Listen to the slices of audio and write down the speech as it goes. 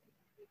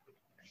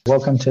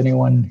Welcome to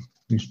anyone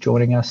who's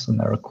joining us on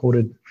the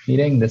recorded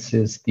meeting. This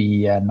is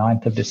the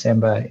 9th of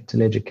December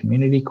Interledger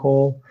Community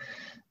Call.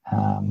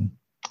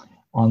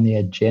 On the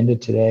agenda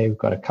today, we've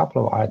got a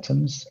couple of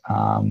items,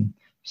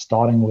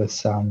 starting with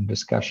some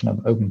discussion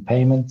of open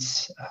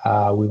payments.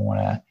 We want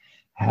to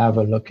have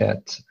a look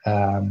at,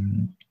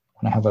 kind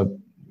of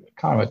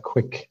a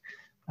quick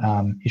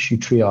issue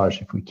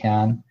triage if we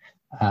can.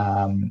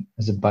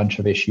 There's a bunch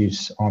of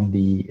issues on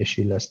the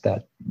issue list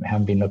that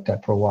haven't been looked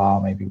at for a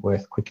while, maybe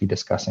worth quickly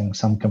discussing.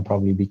 Some can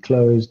probably be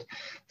closed.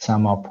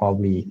 Some are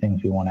probably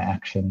things we want to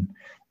action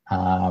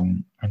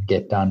and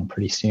get done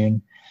pretty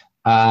soon.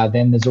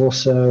 Then there's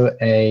also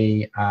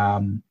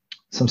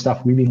some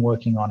stuff we've been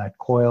working on at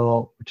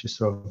Coil, which is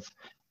sort of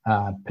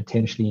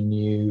potentially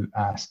new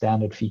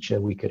standard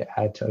feature we could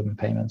add to open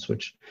payments,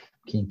 which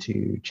I'm keen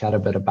to chat a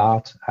bit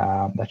about.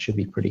 That should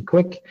be pretty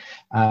quick.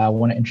 I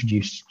want to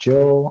introduce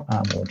Jill,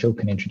 or Jill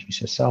can introduce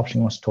herself. She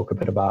wants to talk a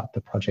bit about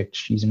the project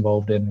she's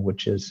involved in,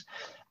 which is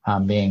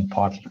being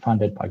partly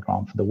funded by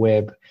Grant for the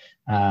Web.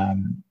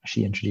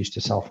 She introduced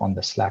herself on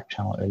the Slack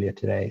channel earlier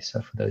today,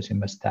 so for those who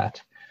missed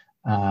that,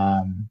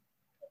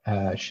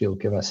 she'll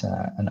give us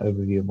an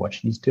overview of what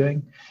she's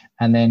doing.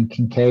 And then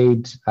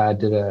Kincaid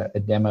did a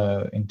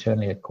demo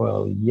internally at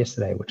Coil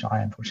yesterday, which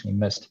I unfortunately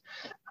missed,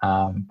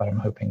 but I'm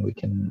hoping we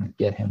can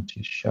get him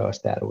to show us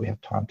that, or we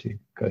have time to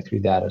go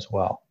through that as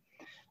well.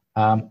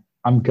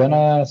 I'm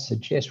gonna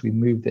suggest we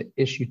move the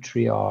issue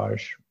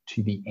triage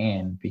to the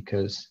end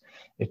because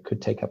it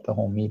could take up the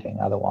whole meeting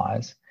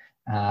otherwise.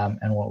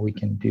 And what we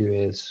can do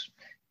is,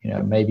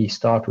 maybe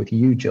start with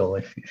you, Jill,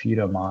 if you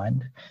don't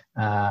mind,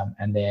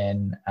 and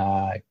then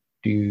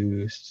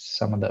do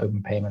some of the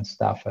open payment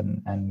stuff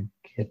and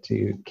get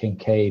to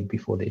Kincaid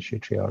before the issue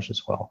triage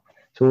as well.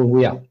 So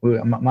we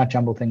might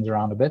jumble things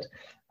around a bit,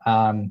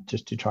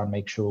 just to try and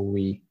make sure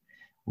we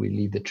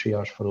leave the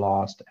triage for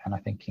last. And I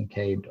think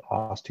Kincaid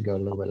asked to go a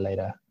little bit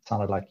later. It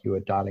sounded like you were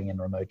dialing in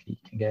remotely,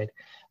 Kincaid.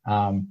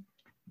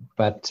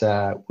 But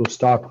we'll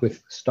start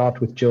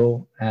with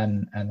Jill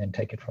and then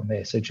take it from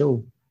there. So Jill,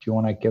 do you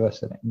want to give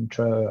us an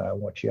intro,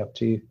 what you're up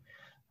to?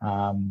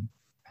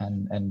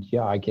 And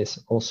yeah, I guess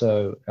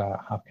also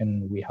how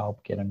can we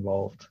help get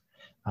involved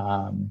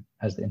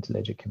as the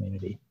Interledger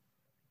community?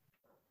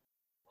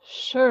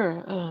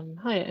 Sure.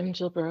 Hi, I'm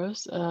Jill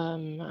Burrows.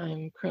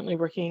 I'm currently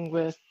working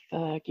with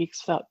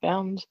Geeks Without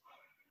Bound,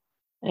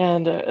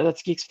 and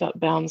that's Geeks Without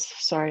Bounds.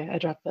 Sorry, I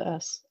dropped the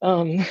S.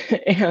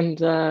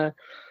 And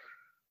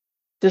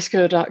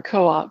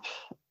Disco.coop.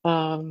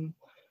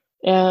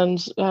 And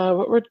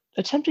what we're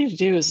attempting to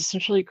do is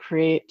essentially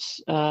create,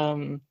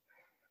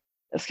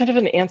 it's kind of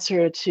an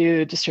answer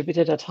to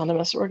distributed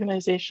autonomous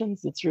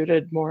organizations that's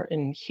rooted more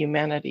in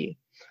humanity.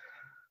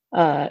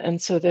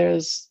 And so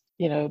there's,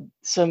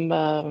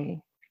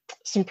 some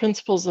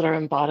principles that are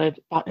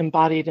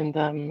embodied in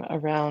them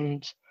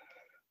around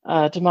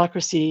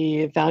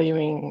democracy,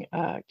 valuing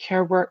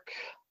care work,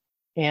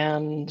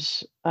 and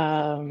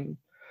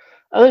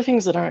other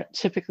things that aren't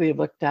typically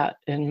looked at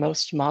in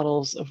most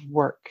models of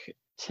work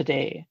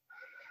today.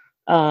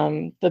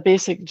 The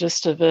basic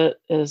gist of it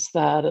is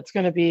that it's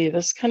going to be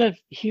this kind of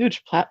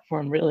huge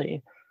platform,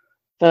 really,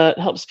 that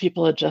helps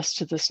people adjust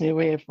to this new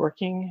way of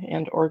working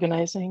and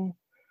organizing.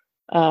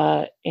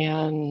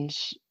 And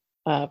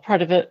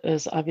part of it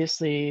is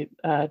obviously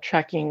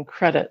tracking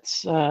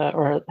credits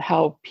or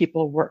how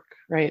people work,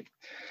 right?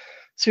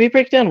 So we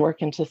break down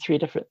work into three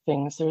different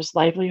things. There's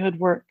livelihood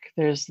work,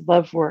 there's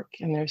love work,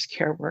 and there's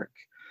care work.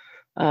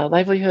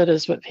 Livelihood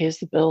is what pays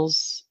the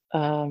bills.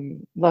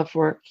 Love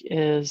work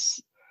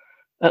is,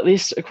 at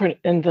least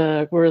in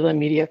the Guerrilla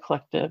Media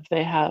Collective,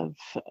 they have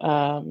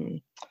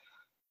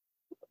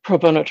pro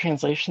bono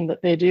translation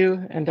that they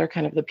do, and they're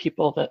kind of the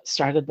people that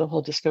started the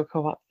whole disco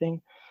co-op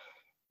thing.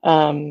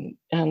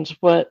 And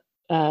what,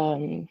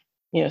 so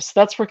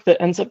that's work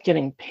that ends up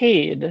getting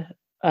paid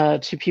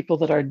to people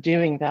that are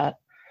doing that,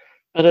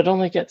 but it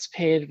only gets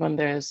paid when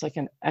there's like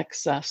an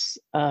excess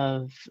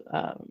of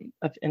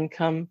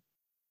income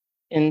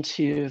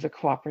into the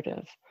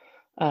cooperative.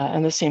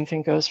 And the same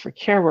thing goes for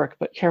care work,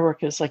 but care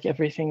work is like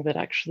everything that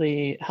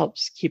actually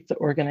helps keep the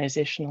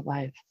organization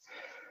alive.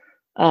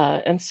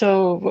 And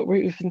so what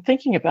we've been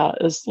thinking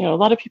about is, a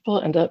lot of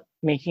people end up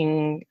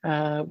making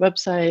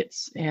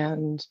websites,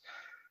 and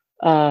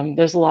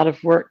there's a lot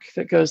of work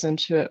that goes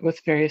into it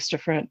with various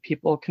different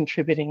people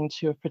contributing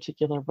to a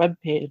particular web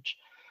page.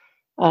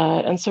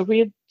 And so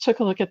we took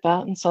a look at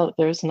that and saw that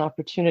there's an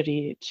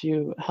opportunity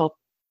to help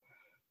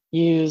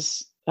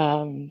use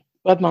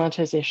web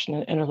monetization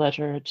and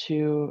Interledger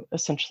to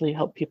essentially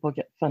help people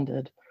get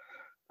funded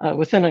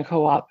within a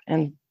co-op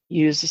and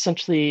use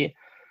essentially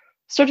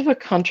sort of a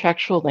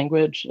contractual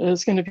language.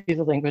 It's going to be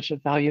the language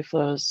of value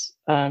flows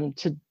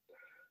to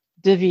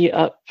divvy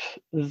up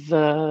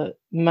the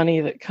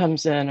money that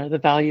comes in, or the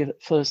value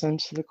that flows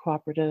into the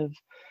cooperative,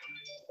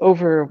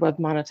 over web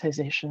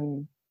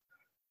monetization,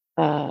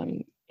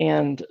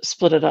 and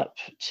split it up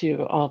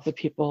to all of the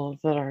people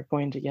that are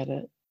going to get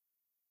it.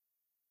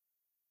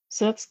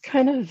 So that's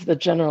kind of the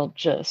general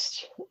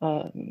gist.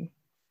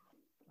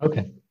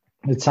 Okay,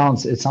 It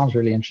sounds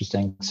really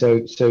interesting.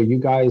 So you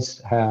guys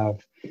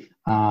have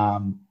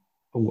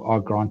are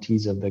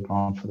grantees of the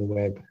Grant for the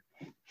Web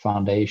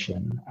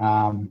Foundation.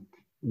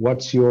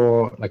 What's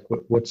your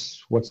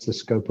what's the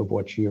scope of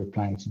what you're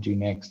planning to do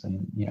next,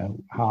 and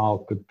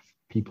how could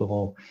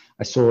people?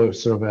 I saw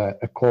sort of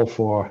a call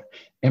for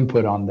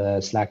input on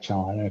the Slack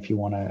channel. I don't know if you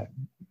want to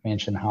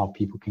mention how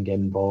people can get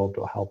involved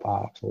or help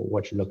out, or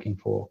what you're looking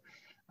for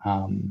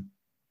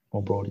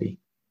more broadly.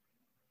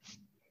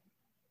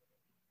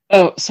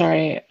 Oh,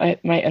 sorry,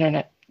 my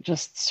internet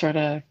just sort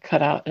of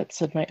cut out. It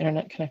said my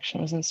internet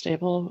connection was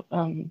unstable.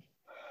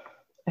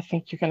 I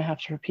think you're going to have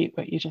to repeat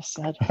what you just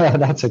said.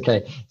 That's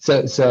okay.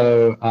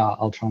 So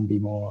I'll try and be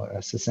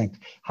more succinct.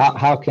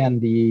 How can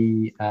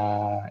the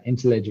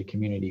Interledger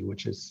community,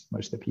 which is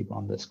most of the people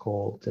on this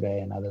call today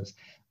and others,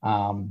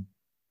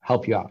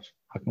 help you out?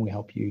 How can we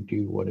help you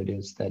do what it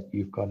is that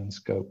you've got in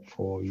scope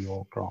for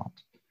your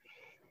grant?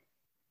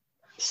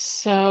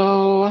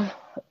 So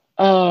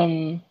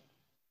I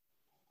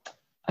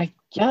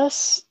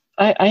guess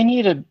I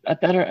need a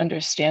better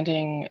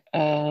understanding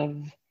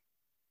of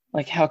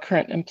like how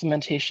current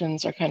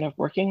implementations are kind of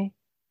working.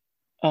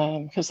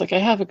 Because like I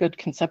have a good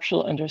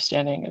conceptual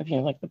understanding of,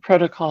 like the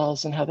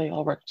protocols and how they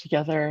all work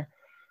together.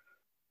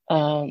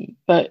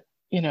 But,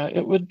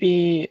 it would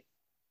be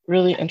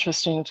really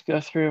interesting to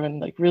go through and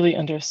like really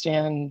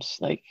understand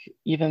like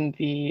even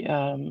the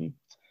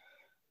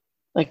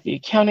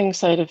accounting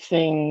side of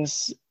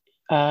things,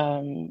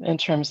 in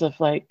terms of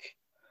like,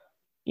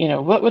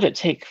 what would it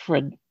take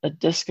for a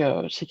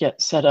disco to get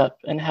set up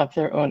and have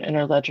their own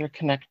Interledger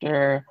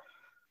connector?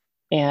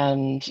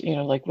 And,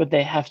 like, would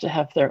they have to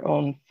have their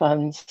own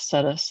funds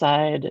set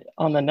aside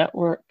on the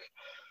network?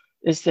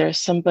 Is there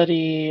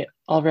somebody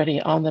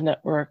already on the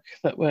network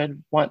that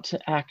would want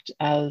to act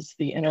as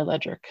the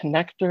Interledger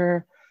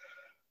connector?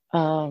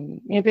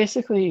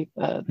 Basically,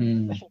 I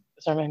think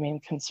those are my main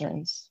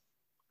concerns.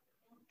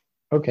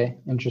 Okay,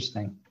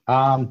 interesting.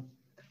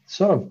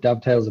 Sort of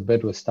dovetails a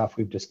bit with stuff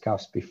we've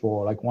discussed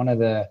before. Like one of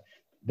the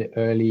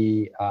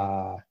early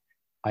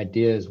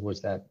ideas was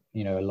that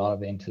a lot of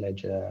the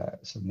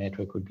Interledger sort of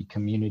network would be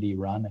community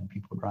run and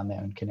people would run their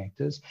own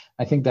connectors.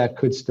 I think that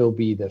could still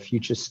be the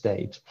future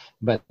state,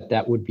 but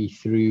that would be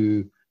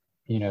through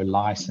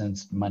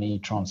licensed money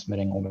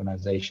transmitting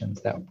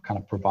organizations that kind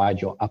of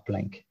provide your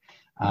uplink,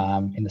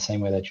 in the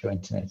same way that your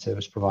internet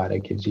service provider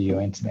gives you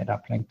your internet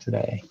uplink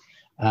today.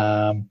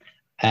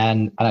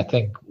 And I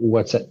think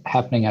what's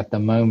happening at the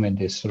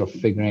moment is sort of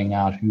figuring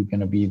out who's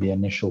going to be the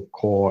initial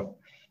core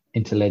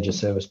Interledger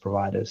service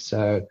providers.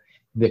 So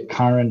the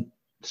current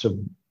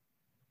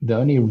the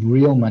only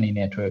real money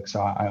networks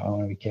are, I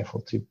want to be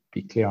careful to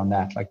be clear on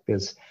that. Like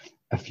there's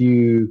a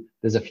few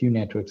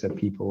networks that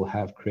people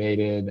have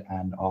created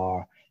and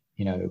are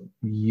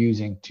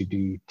using to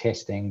do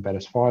testing, but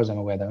as far as I'm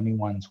aware, the only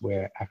ones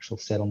where actual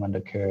settlement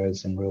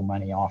occurs in real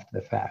money after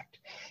the fact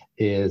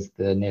is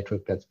the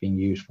network that's being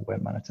used for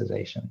web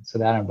monetization. So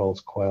that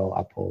involves Coil,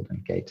 Uphold,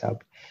 and GateHub,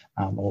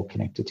 all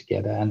connected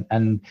together.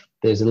 And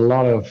there's a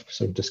lot of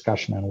sort of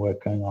discussion and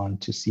work going on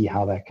to see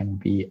how that can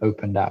be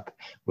opened up,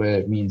 where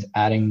it means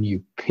adding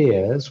new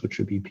peers, which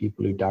would be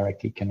people who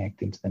directly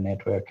connect into the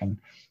network and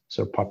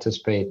sort of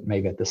participate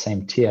maybe at the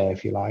same tier,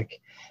 if you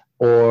like,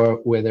 or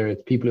whether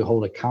it's people who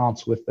hold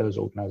accounts with those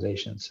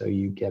organizations. So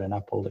you get an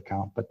Uphold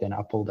account, but then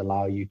Uphold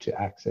allow you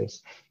to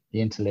access the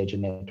Interledger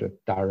network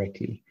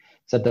directly.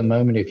 So at the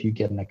moment, if you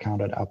get an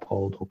account at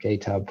Uphold or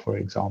GateHub, for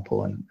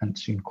example, and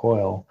soon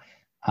Coil,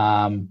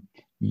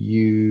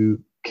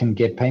 you can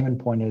get payment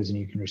pointers and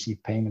you can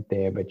receive payment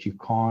there, but you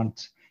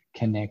can't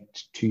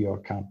connect to your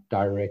account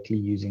directly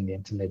using the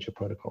Interledger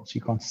protocol. So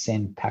you can't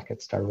send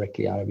packets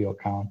directly out of your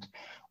account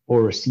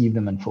or receive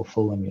them and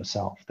fulfill them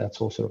yourself. That's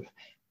all sort of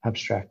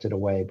abstracted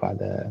away by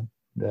the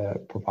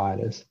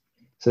providers.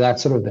 So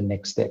that's sort of the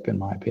next step, in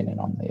my opinion,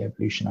 on the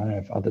evolution. I don't know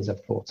if others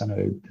have thoughts. I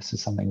know this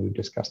is something we've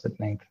discussed at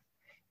length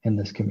in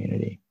this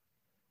community.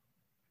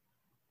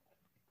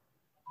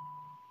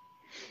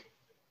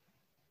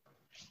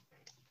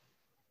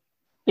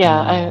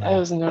 Yeah, I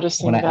was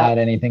noticing that. Want to add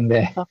anything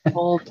there?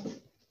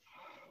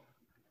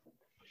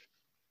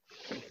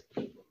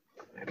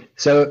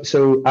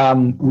 So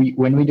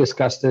when we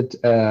discussed it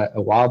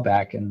a while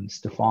back, and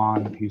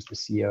Stefan, who's the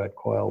CEO at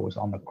Coil, was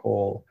on the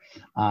call,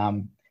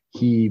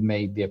 he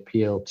made the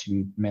appeal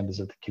to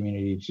members of the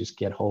community to just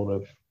get hold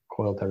of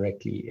Coil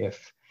directly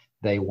if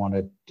they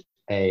wanted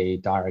a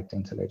direct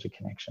Interledger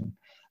connection.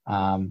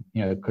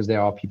 Because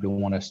there are people who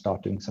want to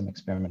start doing some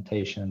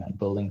experimentation and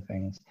building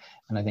things.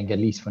 And I think at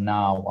least for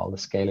now, while the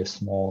scale is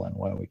small and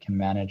where we can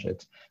manage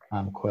it,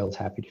 Coil's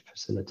happy to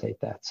facilitate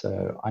that.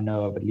 So I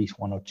know of at least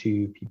one or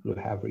two people who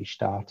have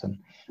reached out and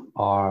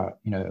are,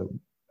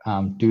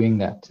 doing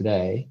that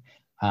today.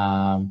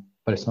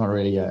 But it's not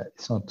really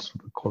it's not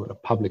call it a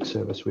public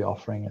service we're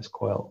offering as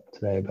Coil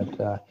today.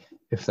 But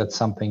if that's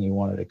something you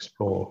wanted to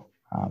explore,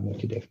 we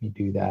could definitely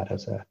do that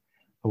as a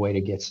way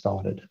to get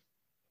started.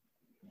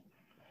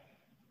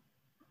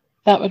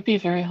 That would be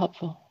very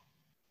helpful.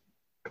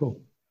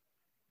 Cool.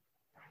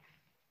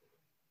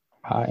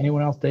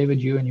 Anyone else,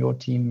 David, you and your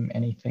team,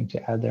 anything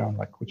to add there on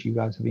like what you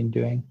guys have been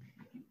doing?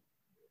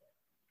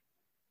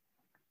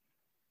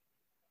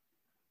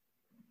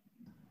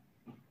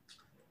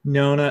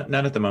 No,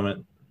 not at the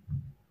moment.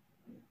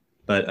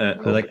 But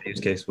Cool. I like the use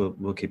case.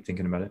 We'll keep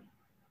thinking about it.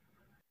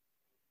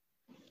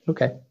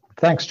 Okay.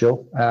 Thanks,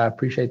 Joel.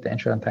 Appreciate the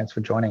intro and thanks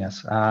for joining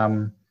us.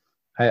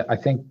 I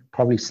think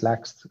probably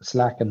Slack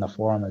in the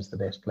forum is the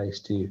best place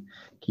to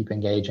keep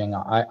engaging.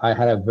 I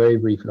had a very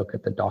brief look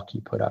at the doc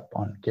you put up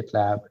on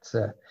GitLab. It's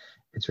a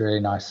really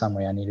nice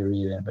summary. I need to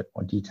read it in a bit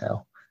more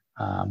detail.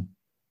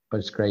 But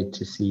it's great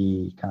to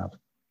see kind of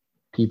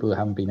people who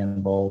haven't been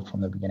involved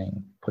from the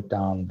beginning put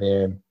down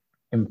their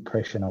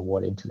impression of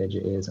what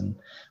Interledger is and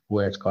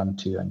where it's gone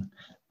to,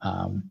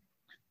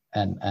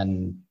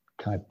 and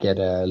kind of get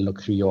a look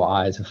through your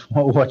eyes of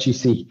what you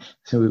see.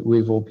 So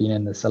we've all been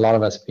in this. A lot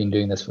of us have been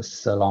doing this for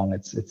so long.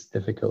 It's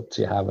difficult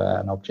to have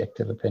an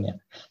objective opinion.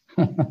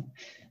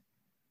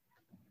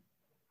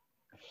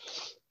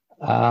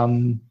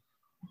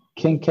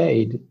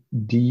 Kincaid,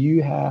 do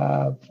you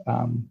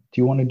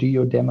want to do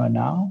your demo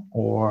now,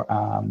 or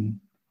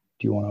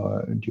do you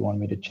want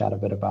me to chat a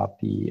bit about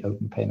the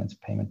Open Payments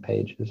payment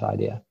pages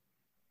idea?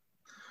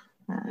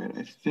 All right,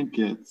 I think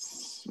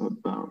it's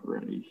about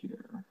ready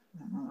here.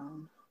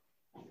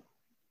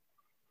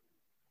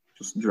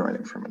 Just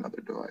joining from another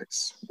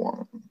device.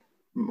 One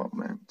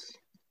moment.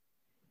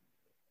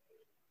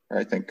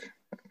 I think,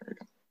 there we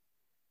go.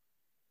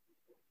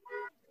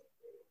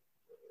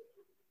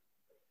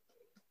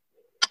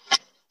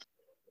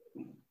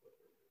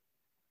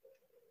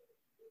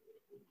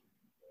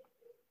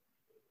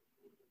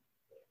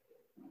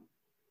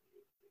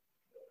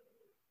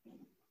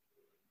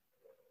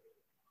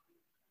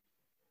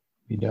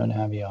 We don't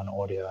have you on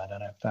audio. I don't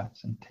know if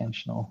that's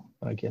intentional,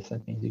 but I guess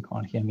that means you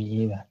can't hear me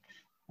either.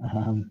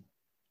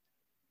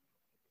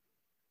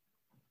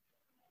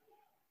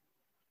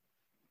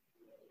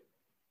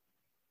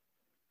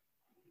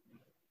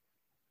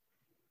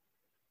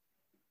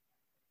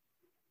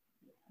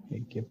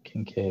 Give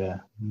Kincaid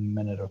a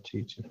minute or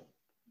two to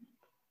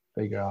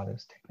figure out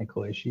his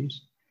technical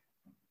issues.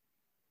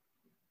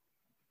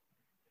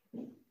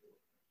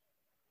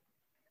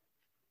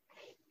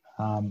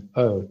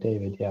 Oh,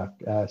 David,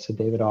 yeah. So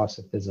David asked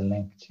if there's a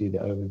link to the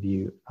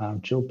overview.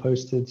 Jill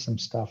posted some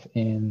stuff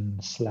in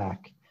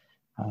Slack.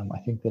 I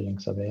think the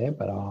links are there,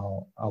 but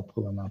I'll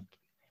pull them up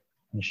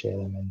and share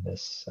them in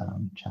this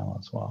channel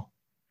as well.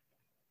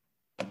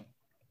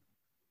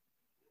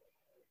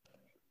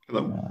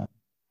 Hello.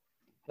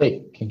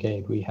 Hey,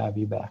 Kincaid, we have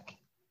you back.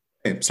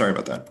 Hey, sorry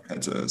about that. I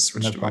had to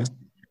switch No device.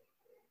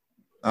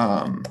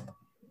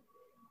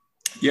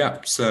 Yeah,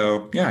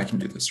 so yeah, I can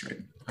do this right.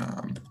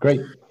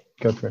 Great,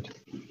 go for it.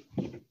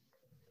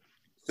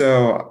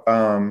 So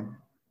I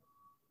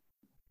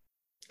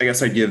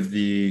guess I give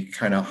the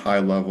kind of high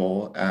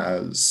level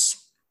as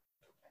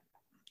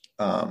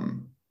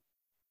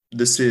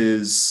this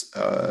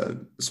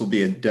will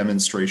be a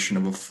demonstration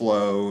of a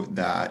flow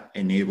that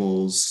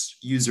enables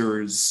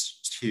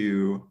users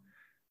to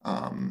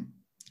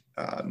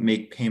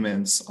make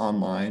payments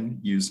online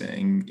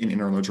using an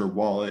Interledger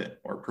wallet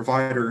or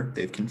provider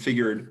they've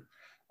configured,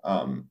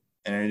 and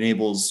it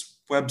enables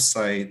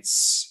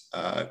websites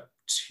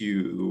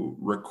to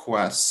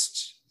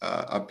request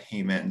a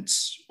payment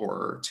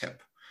or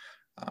tip.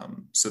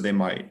 So they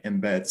might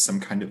embed some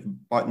kind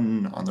of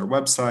button on their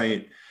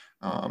website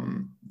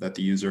that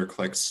the user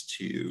clicks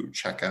to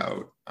check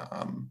out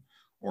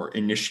or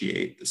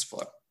initiate this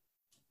flow.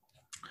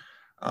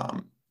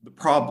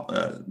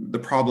 The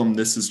problem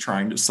this is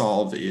trying to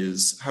solve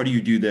is how do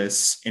you do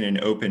this in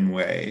an open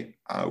way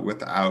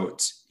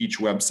without each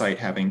website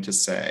having to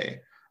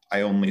say,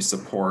 I only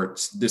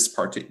support this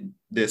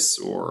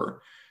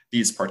or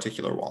these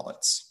particular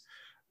wallets.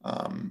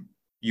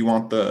 You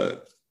want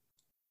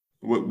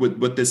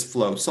what this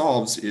flow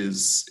solves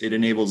is it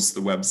enables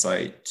the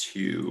website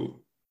to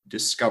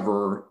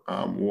discover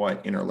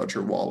what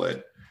Interledger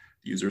wallet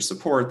the user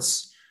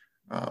supports,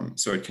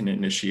 so it can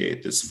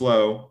initiate this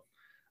flow,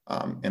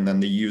 and then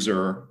the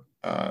user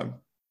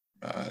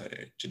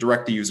to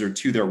direct the user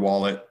to their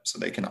wallet so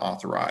they can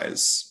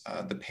authorize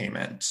the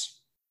payment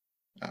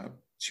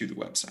to the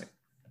website.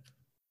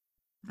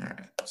 All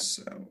right,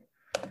 so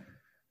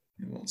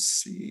we'll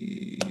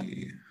see.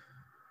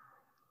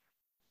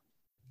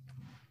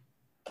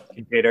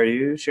 Kate, are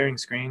you sharing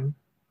screen?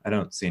 I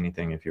don't see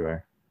anything if you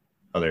are.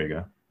 Oh, there you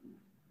go.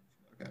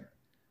 Okay,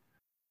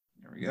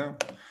 there we go.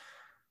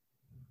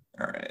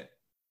 All right.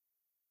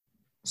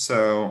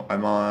 So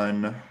I'm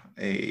on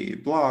a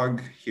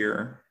blog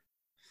here.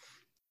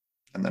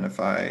 And then if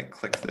I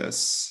click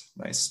this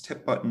nice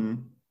tip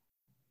button,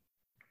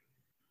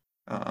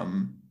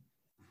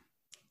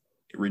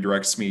 it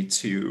redirects me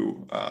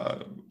to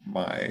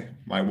my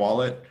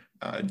wallet.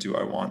 Do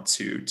I want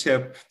to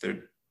tip?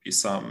 There'd be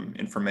some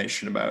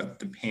information about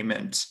the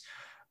payment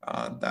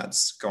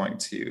that's going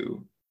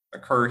to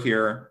occur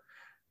here.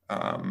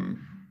 And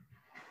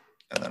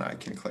then I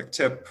can click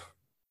tip,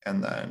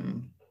 and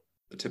then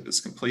the tip is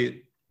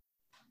complete.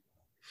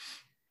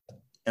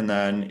 And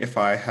then if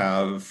I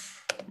have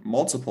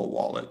multiple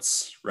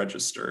wallets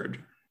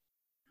registered.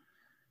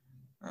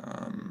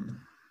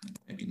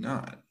 Maybe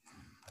not.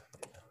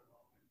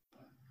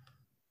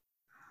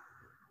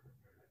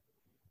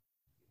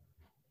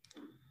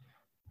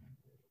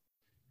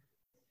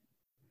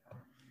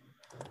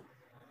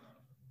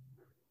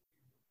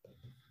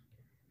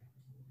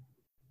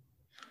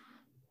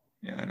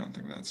 Yeah, I don't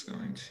think that's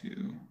going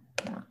to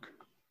work.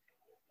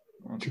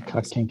 To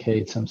cut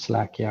Kincaid some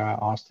slack here, I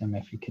asked him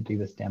if he could do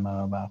this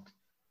demo about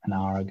an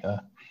hour ago.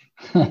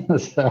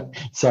 So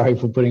sorry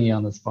for putting you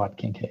on the spot,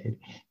 Kincaid.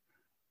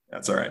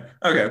 That's all right.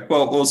 Okay,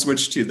 well, we'll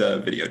switch to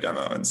the video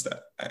demo instead.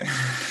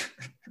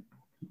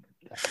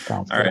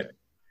 Sounds all good.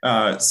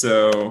 right.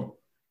 So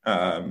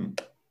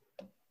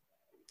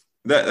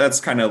that's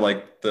kind of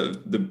like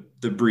the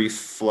brief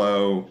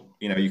flow.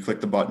 You know, you click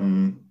the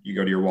button, you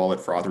go to your wallet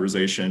for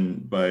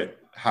authorization, but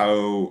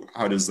how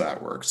does that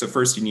work? So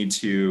first you need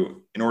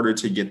to, in order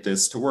to get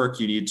this to work,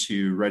 you need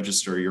to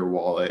register your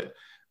wallet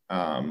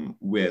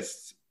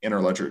with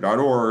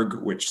interledger.org,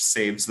 which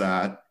saves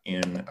that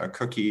in a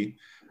cookie.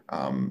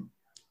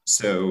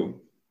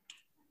 So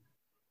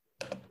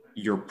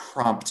you're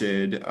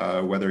prompted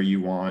whether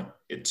you want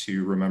it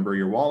to remember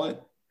your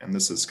wallet. And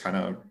this is kind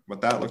of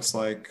what that looks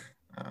like.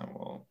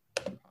 We'll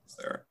pause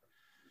there.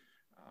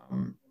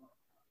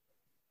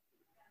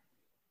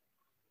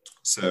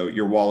 So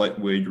your wallet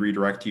would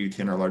redirect you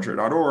to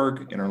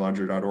interledger.org.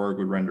 Interledger.org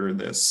would render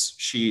this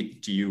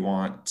sheet. Do you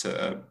want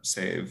to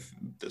save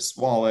this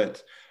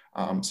wallet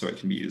so it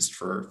can be used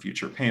for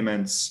future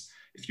payments?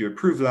 If you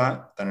approve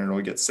that, then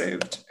it'll get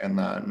saved, and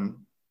then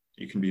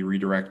you can be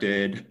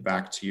redirected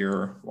back to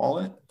your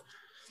wallet.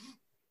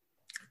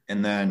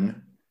 And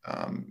then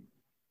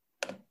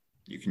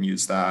you can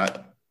use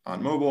that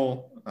on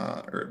mobile,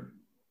 or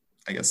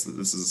I guess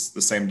this is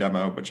the same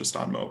demo, but just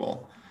on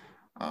mobile.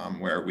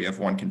 Where we have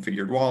one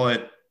configured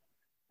wallet,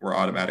 we're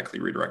automatically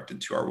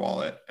redirected to our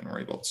wallet and we're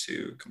able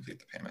to complete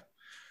the payment.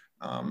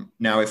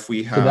 Now, if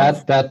we have...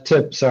 So that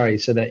tip, sorry,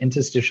 so the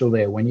interstitial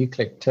there, when you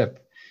click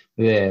tip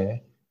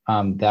there,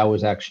 that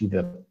was actually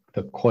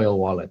the Coil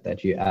wallet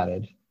that you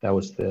added. That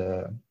was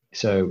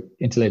so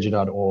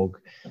interledger.org,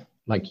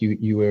 like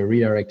you were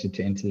redirected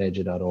to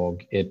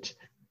interledger.org. It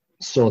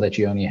saw that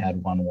you only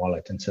had one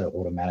wallet and so it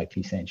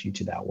automatically sent you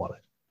to that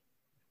wallet.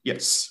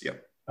 Yes,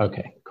 yep.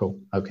 Okay, cool,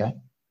 okay.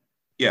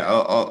 Yeah,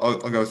 I'll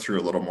go through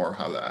a little more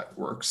how that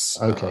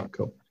works. Okay,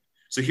 cool.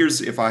 So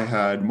here's if I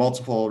had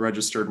multiple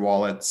registered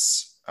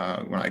wallets,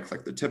 when I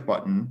click the tip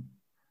button,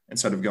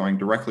 instead of going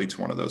directly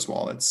to one of those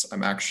wallets,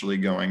 I'm actually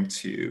going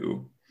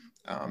to,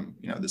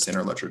 this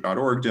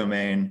interledger.org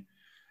domain.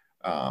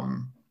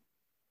 Now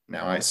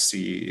I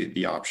see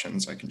the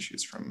options. I can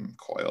choose from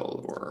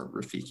Coil or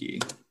Rafiki.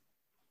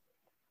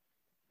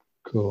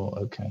 Cool,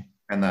 okay.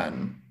 And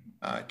then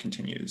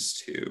continues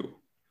to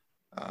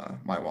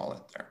my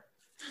wallet there.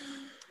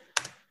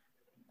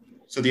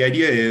 So the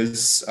idea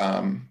is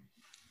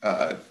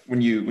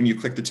when you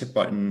click the tip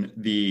button,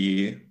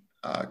 the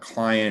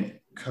client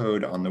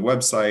code on the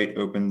website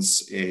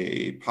opens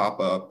a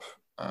pop-up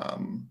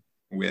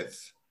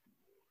with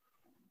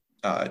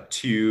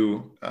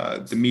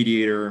the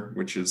mediator,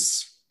 which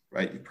is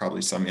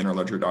probably some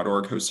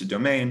interledger.org hosted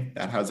domain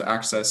that has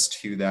access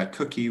to that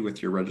cookie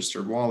with your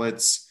registered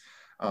wallets.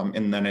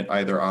 And then it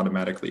either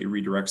automatically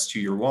redirects to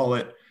your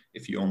wallet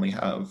if you only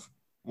have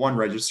one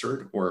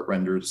registered, or it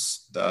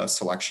renders the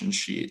selection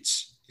sheet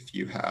if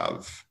you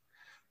have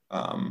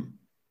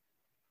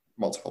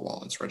multiple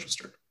wallets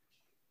registered.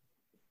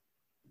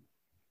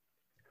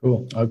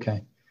 Cool,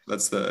 okay.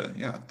 That's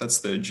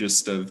the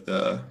gist of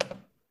the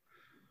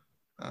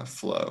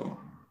flow.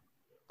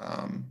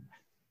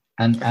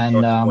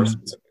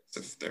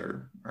 If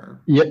there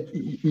are...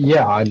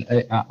 Yeah,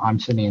 I'm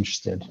certainly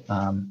interested.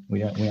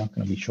 We aren't going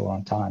to be short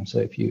on time, so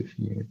if you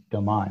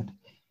don't mind.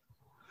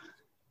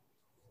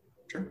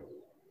 Sure.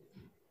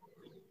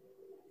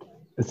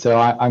 So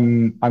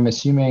I'm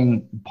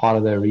assuming part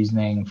of the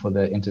reasoning for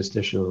the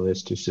interstitial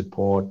is to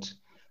support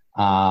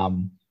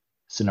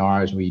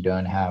scenarios where you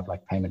don't have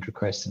like payment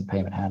requests and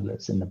payment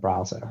handlers in the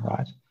browser,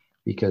 right?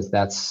 Because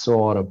that's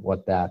sort of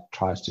what that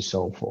tries to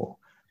solve for.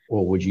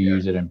 Or would you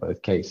use it in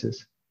both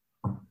cases?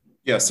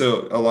 Yeah,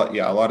 so a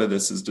lot of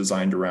this is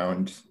designed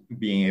around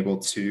being able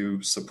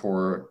to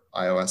support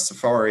iOS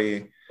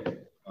Safari,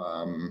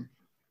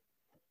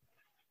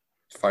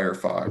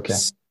 Firefox, okay.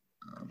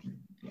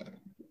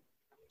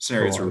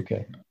 Scenarios where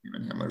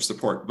human handler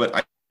support.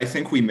 But I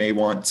think we may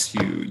want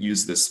to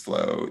use this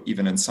flow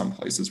even in some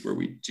places where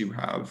we do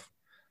have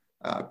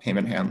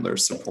payment handler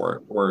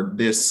support, or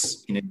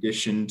this in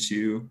addition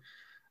to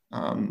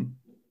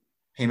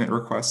payment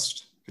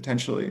request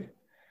potentially.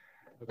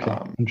 Okay,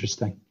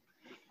 interesting.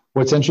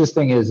 What's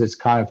interesting is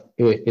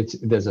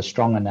there's a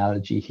strong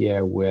analogy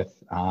here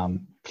with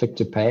Click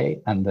to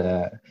Pay and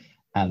the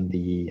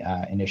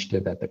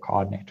initiative that the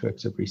card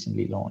networks have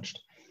recently launched.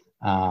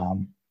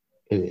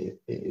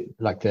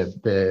 Like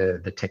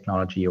the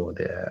technology or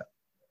the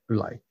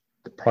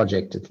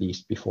project, at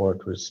least before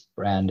it was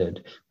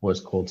branded, was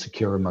called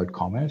Secure Remote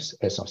Commerce,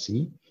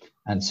 SRC,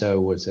 and so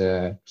it was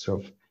a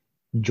sort of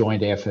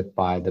joint effort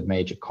by the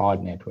major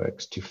card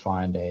networks to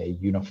find a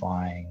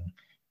unifying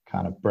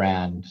kind of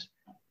brand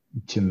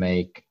to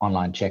make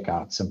online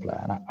checkout simpler.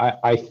 And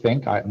I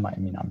think, I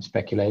mean, I'm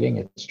speculating,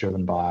 it's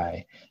driven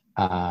by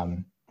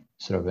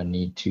sort of a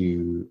need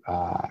to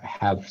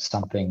have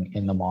something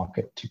in the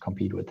market to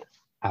compete with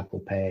Apple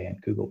Pay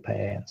and Google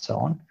Pay and so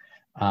on.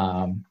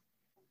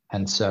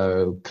 And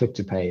so click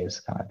to pay is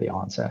kind of the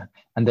answer.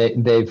 And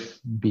they've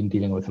been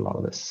dealing with a lot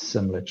of the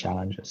similar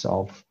challenges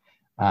of,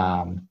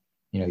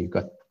 you've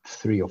got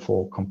 3 or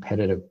 4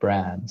 competitive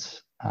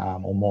brands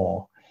or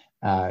more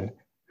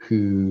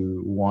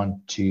who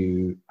want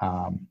to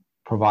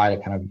provide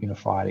a kind of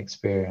unified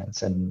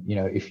experience. And,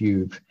 if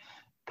you've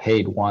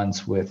paid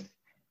once with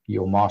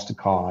your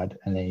MasterCard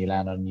and then you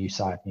land on a new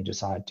site and you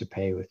decide to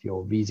pay with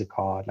your Visa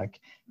card, like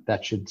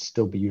that should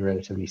still be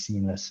relatively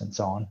seamless and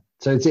so on.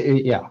 So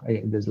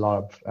there's a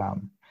lot of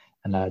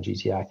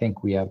analogies here. I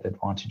think we have the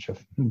advantage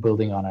of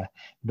building on a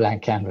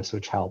blank canvas,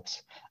 which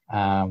helps.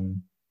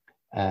 And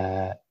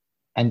the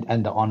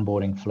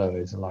onboarding flow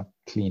is a lot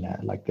cleaner.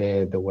 Like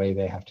the way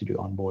they have to do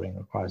onboarding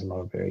requires a lot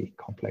of very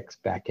complex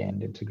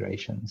back-end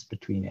integrations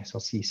between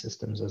SLC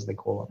systems, as they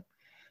call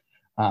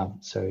them.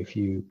 So if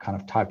you kind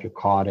of type your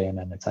card in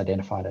and it's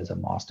identified as a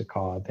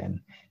MasterCard,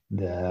 then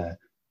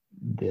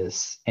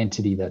this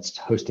entity that's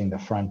hosting the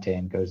front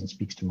end goes and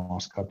speaks to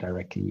MasterCard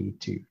directly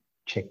to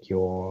check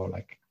your,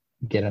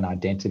 get an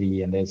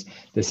identity, and there's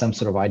some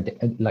sort of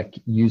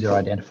user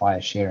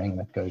identifier sharing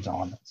that goes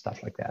on and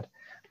stuff like that.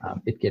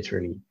 It gets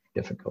really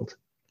difficult.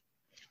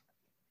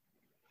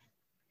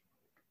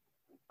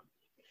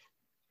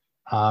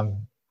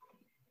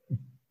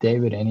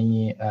 David,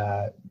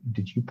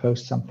 did you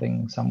post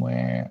something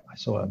somewhere? I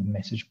saw a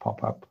message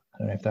pop up. I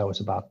don't know if that was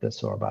about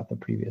this or about the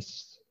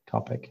previous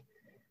topic.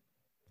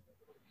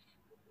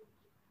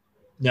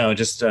 No,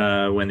 just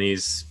when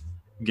these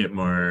get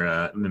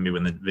more, maybe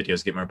when the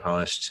videos get more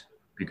polished,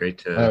 it'd be great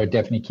to. Oh,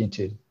 definitely keen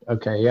to.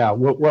 Okay, yeah.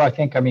 Well, I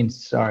think,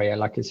 sorry,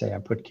 like I say, I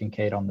put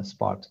Kincaid on the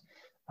spot.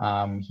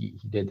 He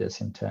did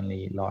this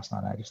internally last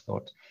night. I just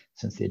thought,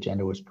 since the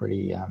agenda was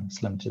pretty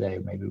slim today,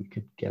 maybe we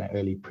could get an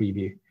early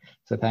preview.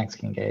 So thanks,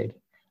 Kincaid.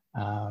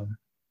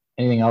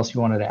 Anything else you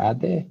wanted to add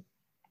there?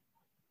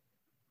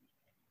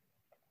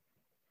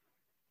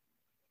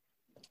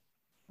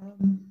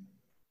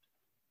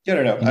 Yeah,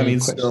 I don't know. I mean,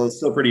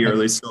 still pretty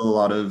early. Still a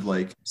lot of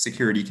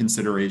security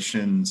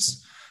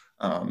considerations.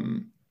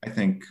 I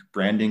think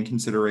branding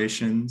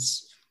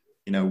considerations.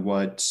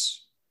 What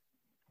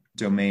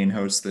domain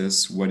hosts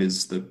this? What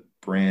is the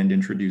brand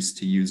introduced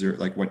to user?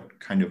 What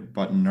kind of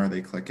button are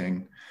they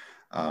clicking?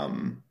 How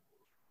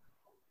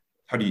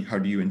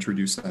do you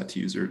introduce that to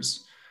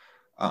users?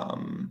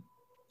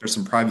 There's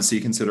some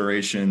privacy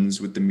considerations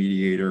with the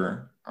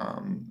mediator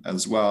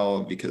as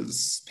well,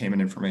 because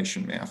payment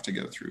information may have to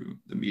go through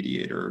the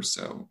mediator.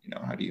 So,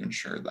 how do you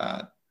ensure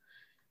that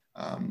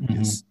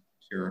is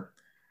secure?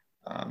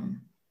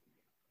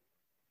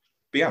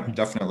 But yeah,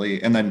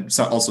 definitely. And then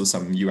also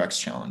some UX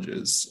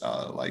challenges,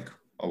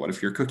 what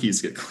if your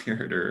cookies get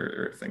cleared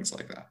or things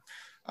like that?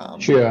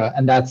 Sure,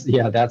 and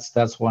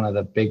that's one of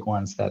the big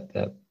ones that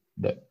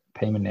the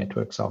payment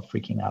networks are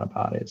freaking out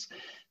about, is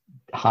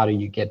how do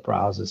you get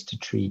browsers to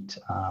treat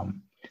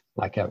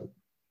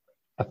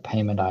a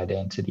payment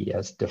identity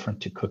as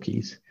different to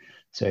cookies?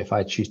 So if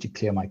I choose to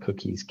clear my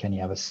cookies, can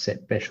you have a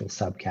special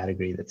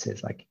subcategory that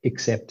says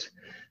accept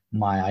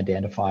my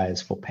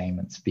identifiers for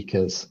payments,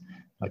 because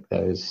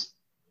those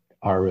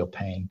are a real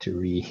pain to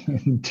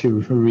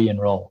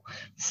re-enroll,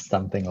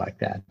 something like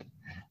that.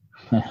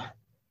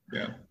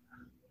 Yeah.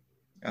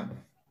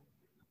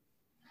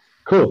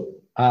 Cool.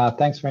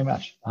 Thanks very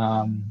much.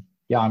 I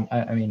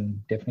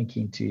mean, definitely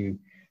keen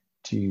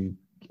to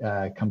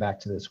come back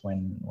to this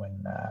when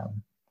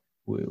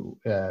the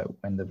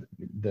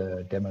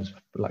demo's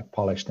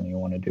polished and you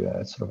want to do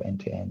a sort of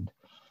end-to-end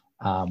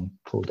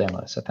full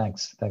demo. So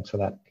thanks for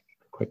that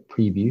quick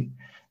preview.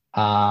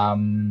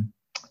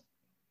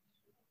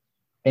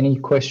 Any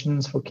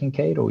questions for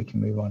Kincaid, or we can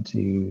move on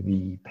to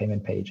the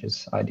payment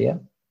pages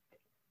idea?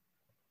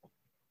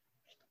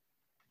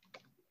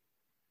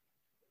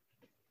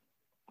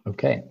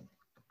 Okay.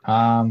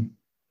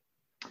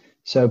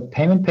 So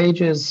payment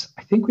pages,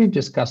 I think we've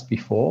discussed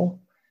before,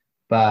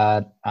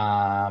 but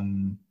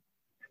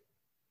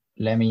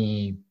let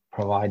me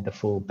provide the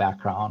full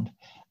background.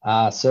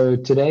 So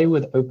today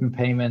with Open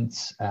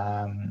Payments,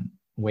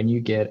 when you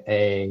get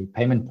a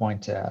payment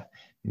pointer,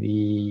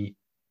 the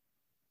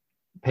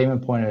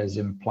payment pointer is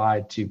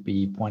implied to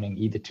be pointing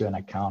either to an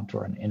account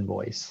or an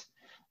invoice.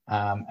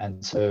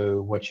 And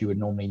so what you would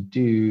normally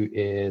do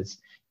is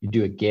you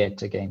do a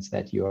get against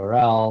that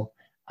URL,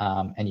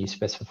 and you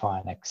specify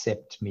an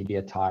accept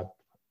media type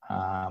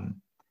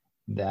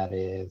that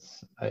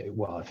is,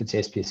 well, if it's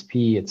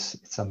SPSP, it's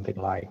something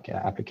like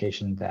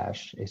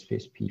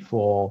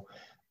application-SPSP4.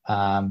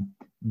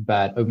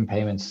 But Open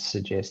Payments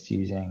suggests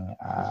using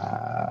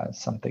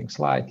something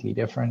slightly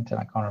different, and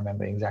I can't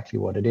remember exactly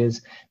what it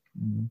is.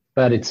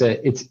 But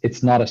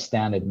it's not a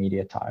standard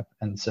media type,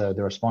 and so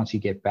the response you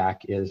get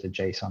back is a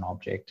JSON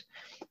object.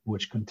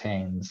 which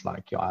contains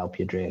like your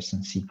IP address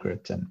and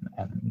secret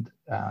and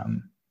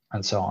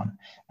so on.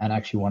 And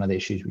actually, one of the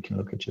issues we can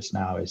look at just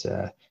now is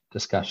a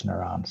discussion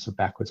around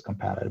backwards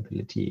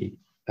compatibility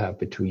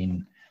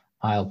between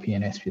ILP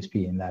and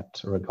SPSP in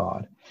that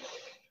regard.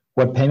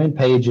 What payment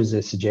pages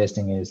is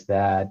suggesting is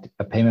that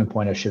a payment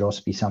pointer should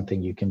also be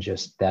something you can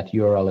just, that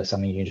URL is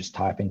something you can just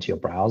type into your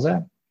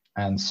browser.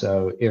 And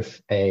so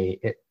if a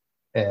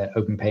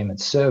Open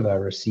Payments server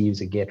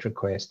receives a GET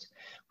request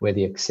where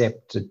the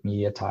accepted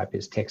media type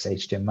is text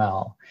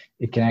HTML,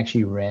 it can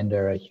actually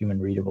render a human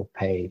readable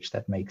page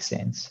that makes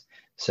sense.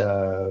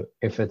 So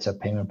if it's a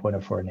payment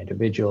pointer for an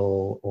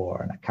individual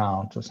or an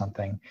account or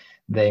something,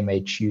 they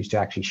may choose to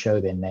actually show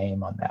their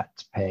name on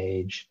that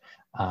page,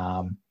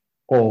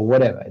 or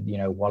whatever.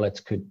 Wallets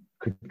could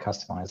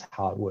customize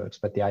how it works,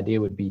 but the idea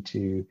would be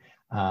to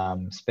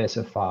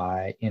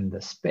specify in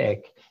the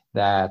spec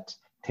that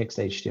text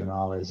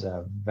HTML is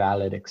a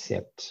valid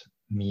accept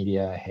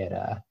media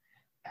header,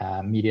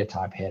 media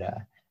type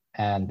header,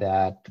 and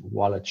that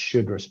wallets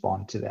should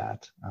respond to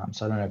that.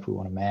 So I don't know if we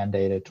want to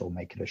mandate it or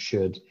make it a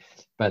should,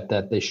 but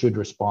that they should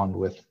respond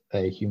with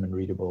a human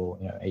readable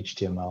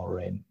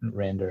HTML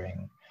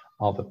rendering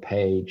of a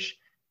page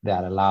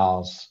that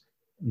allows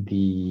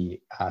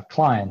the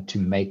client to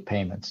make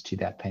payments to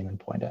that payment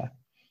pointer.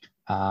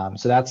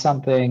 So that's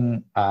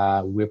something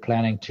we're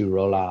planning to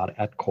roll out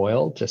at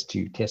COIL just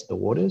to test the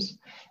waters.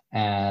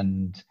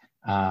 And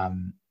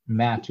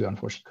Matt, who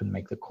unfortunately couldn't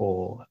make the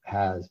call,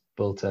 has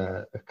built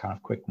a kind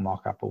of quick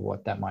mock-up of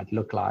what that might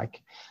look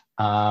like.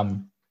 At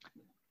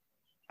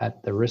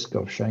the risk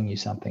of showing you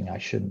something I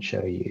shouldn't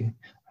show you,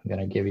 I'm going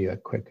to give you a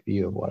quick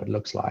view of what it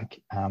looks like.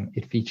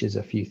 It features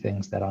a few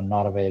things that are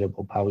not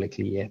available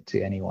publicly yet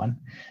to anyone,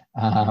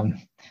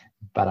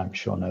 but I'm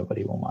sure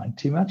nobody will mind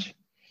too much.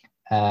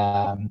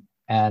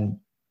 And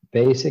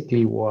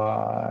basically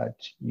what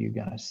you're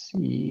going to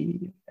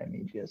see, let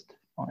me just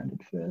find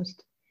it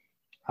first.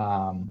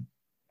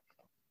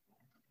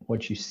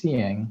 What you're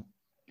seeing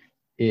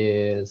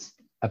is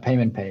a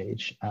payment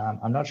page.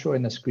 I'm not sure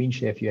in the screen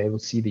share if you're able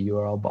to see the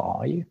URL bar,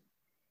 are you?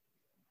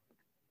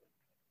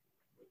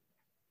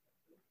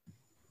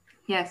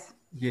 Yes.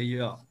 Yeah,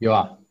 you are. You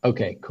are.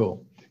 Okay,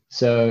 cool.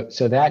 So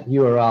that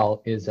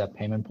URL is a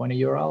payment pointer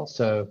URL.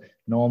 So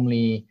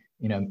normally,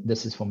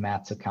 this is for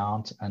Matt's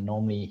account, and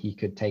normally he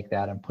could take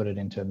that and put it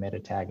into a meta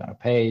tag on a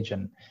page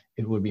and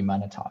it would be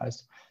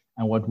monetized.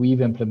 And what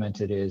we've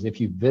implemented is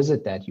if you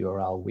visit that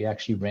URL, we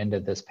actually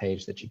rendered this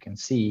page that you can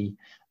see,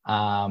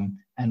 and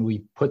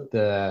we put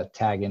the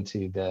tag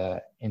into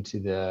the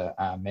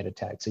meta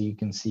tag. So you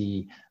can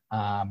see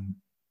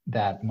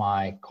that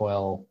my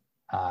COIL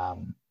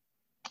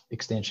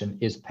extension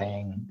is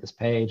paying this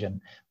page,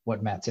 and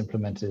what Matt's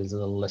implemented is a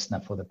little listener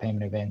for the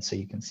payment event. So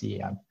you can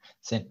see I've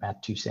sent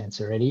Matt 2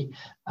 cents already.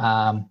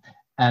 And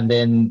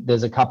then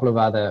there's a couple of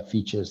other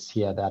features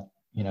here that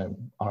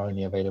are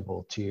only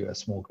available to a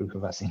small group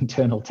of us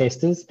internal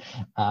testers,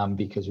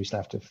 because we still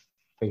have to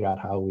figure out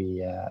how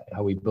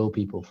we bill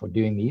people for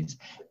doing these.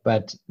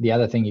 But the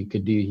other thing you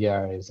could do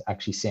here is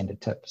actually send a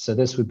tip. So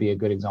this would be a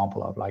good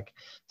example of like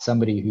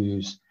somebody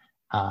who's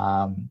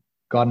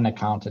got an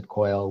account at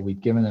COIL,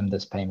 we've given them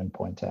this payment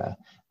pointer.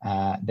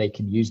 They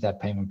can use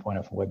that payment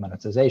pointer for web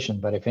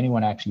monetization, but if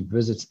anyone actually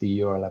visits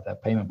the URL of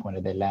that payment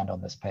pointer, they land on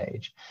this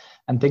page.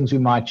 And things we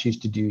might choose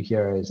to do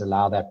here is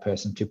allow that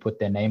person to put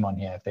their name on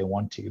here if they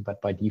want to,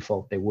 but by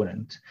default they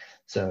wouldn't.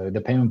 So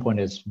the payment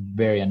pointer is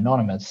very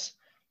anonymous,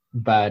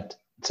 but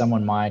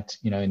someone might,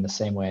 in the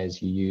same way as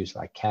you use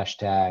like cash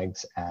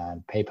tags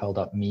and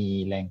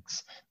paypal.me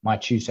links, might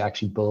choose to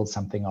actually build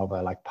something of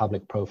a like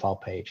public profile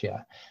page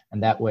here.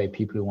 And that way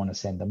people who want to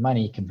send the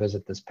money can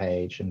visit this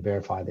page and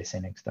verify they're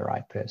sending to the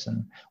right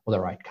person or the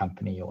right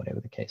company or whatever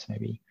the case may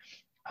be.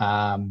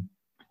 I'm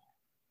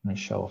going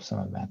to show off some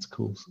of Matt's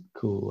cool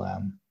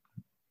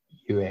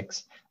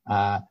UX.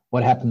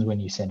 What happens when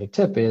you send a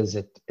tip is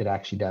it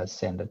actually does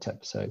send a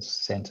tip. So it's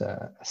sent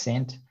a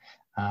cent.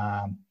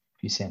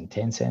 If you send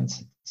 10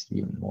 cents, it's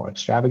even more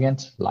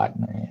extravagant, like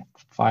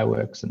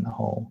fireworks and the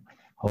whole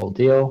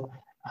deal.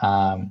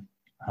 I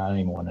don't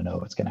even want to know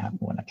what's going to happen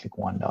when I click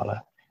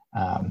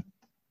 $1.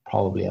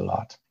 Probably a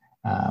lot,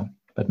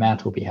 but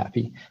Matt will be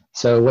happy.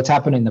 So what's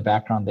happened in the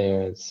background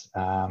there is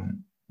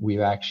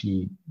we've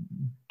actually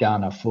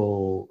done a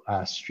full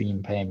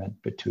stream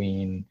payment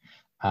between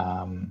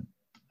from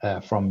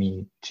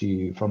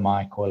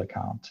my COIL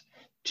account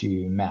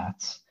to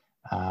Matt's.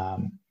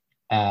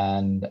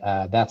 And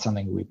that's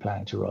something we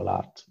plan to roll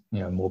out,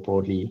 more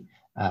broadly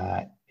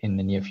in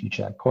the near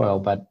future at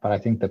COIL. But I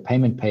think the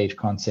payment page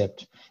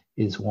concept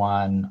is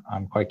one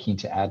I'm quite keen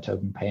to add to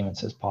Open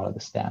Payments as part of the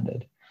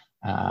standard,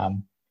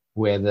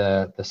 where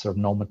the sort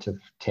of normative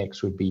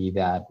text would be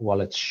that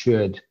wallets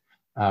should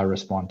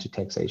respond to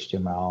text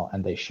HTML,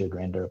 and they should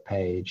render a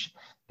page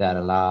that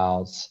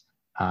allows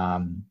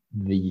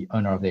the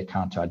owner of the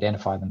account to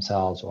identify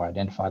themselves or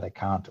identify the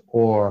account,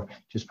 or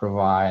just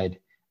provide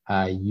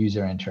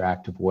user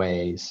interactive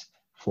ways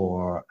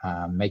for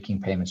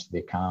making payments to the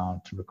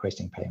account,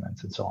 requesting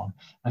payments, and so on.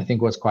 I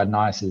think what's quite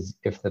nice is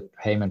if the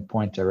payment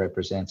pointer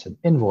represents an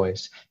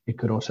invoice, it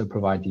could also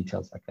provide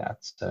details like that.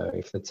 So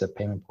if it's a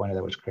payment pointer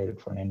that was created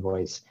for an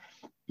invoice,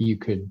 you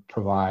could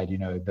provide,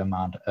 the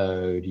amount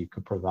owed. You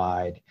could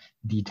provide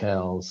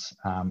details.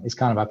 It's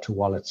kind of up to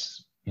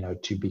wallets,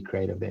 to be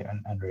creative there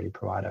and really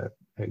provide a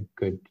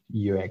good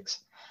UX.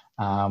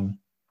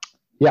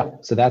 Yeah,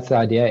 so that's the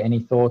idea. Any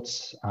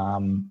thoughts?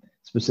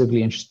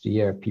 Specifically interested to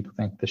hear if people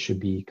think this should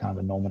be kind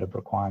of a normative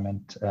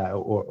requirement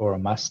or a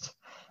must,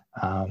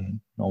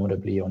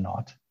 normatively or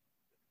not.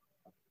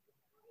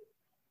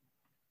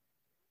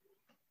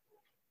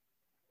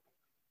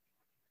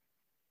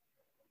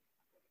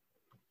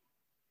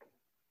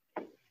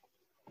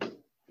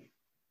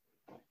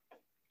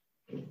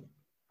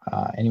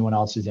 Anyone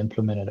else who's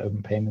implemented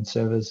open payment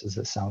servers? Is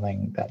this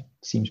something that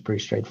seems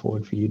pretty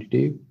straightforward for you to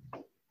do?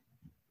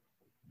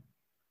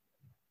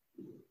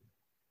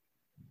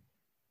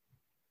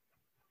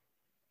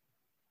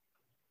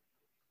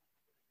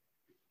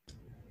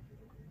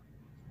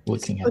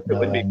 Looking at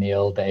Noah,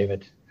 Neil,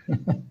 David.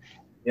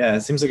 Yeah,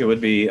 it seems like it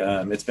would be.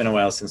 It's been a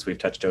while since we've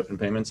touched open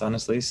payments,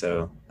 honestly.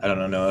 So I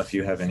don't know if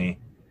you have any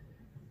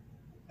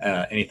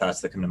thoughts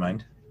that come to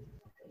mind.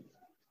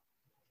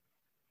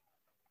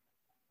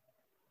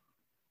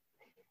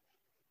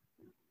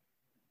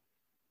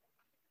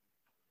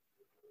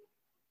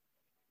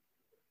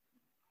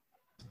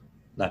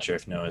 Not sure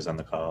if Noah's on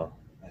the call.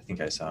 I think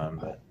I saw him,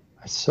 but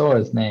I saw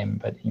his name,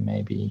 but he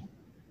may be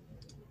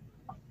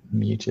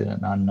muted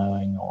and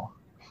unknowing or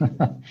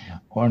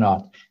or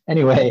not.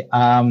 Anyway,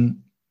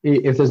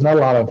 if there's not a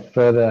lot of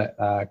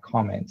further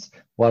comments,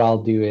 what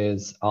I'll do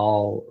is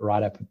I'll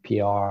write up a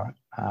PR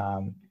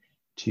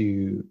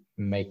to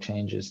make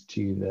changes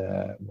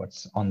to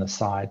what's on the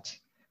site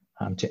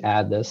to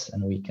add this,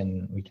 and we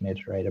can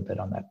iterate a bit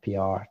on that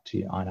PR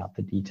to iron out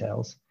the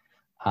details.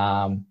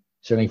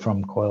 Certainly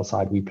from Coil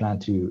side, we plan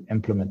to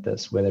implement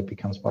this. Whether it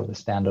becomes part of the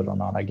standard or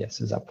not, I guess,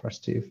 is up for us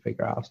to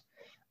figure out.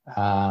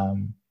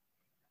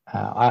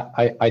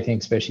 I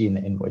think especially in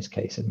the invoice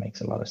case, it makes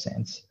a lot of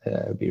sense.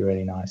 It would be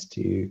really nice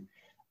to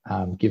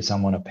give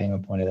someone a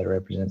payment pointer that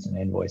represents an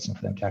invoice and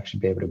for them to actually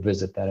be able to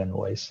visit that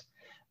invoice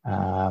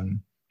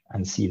and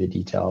see the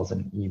details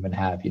and even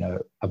have,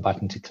 a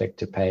button to click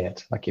to pay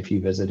it. Like if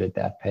you visited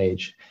that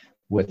page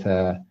with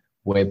a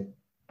web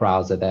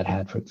browser that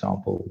had, for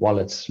example,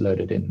 wallets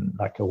loaded in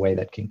like a way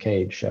that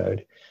Kincaid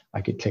showed,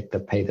 I could click the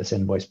pay this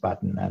invoice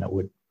button and it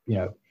would,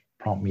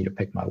 prompt me to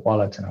pick my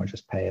wallet and I would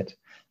just pay it.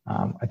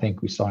 I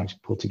think we're starting to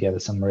pull together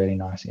some really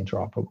nice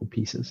interoperable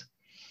pieces.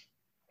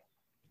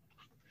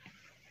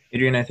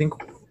 Adrian, I think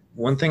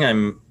one thing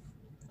I'm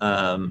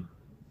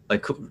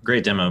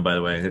great demo, by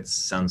the way. It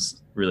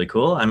sounds really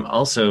cool. I'm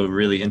also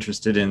really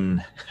interested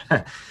in,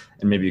 and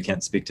maybe you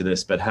can't speak to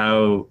this, but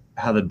how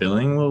the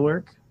billing will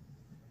work.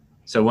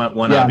 So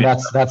one yeah,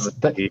 that's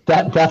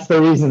the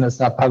reason it's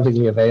not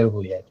publicly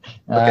available yet.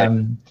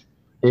 Okay.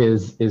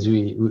 Is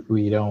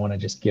we don't want to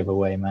just give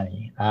away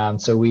money.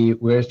 So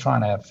we're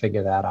trying to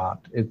figure that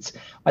out.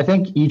 I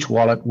think each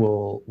wallet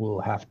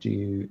will have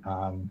to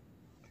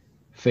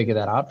figure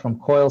that out. From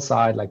Coil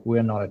side, like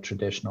we're not a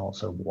traditional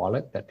sort of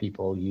wallet that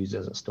people use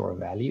as a store of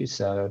value.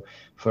 So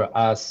for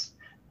us,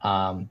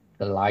 the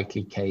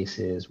likely case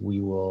is we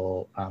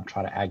will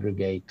try to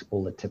aggregate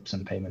all the tips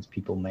and payments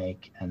people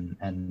make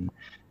and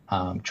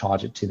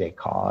charge it to their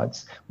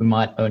cards. We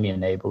might only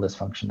enable this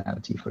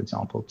functionality, for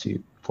example,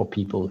 for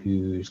people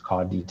whose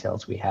card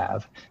details we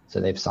have.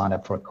 So they've signed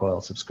up for a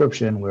Coil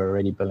subscription. We're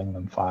already billing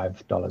them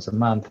 $5 a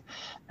month.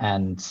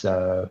 And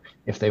so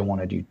if they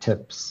want to do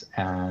tips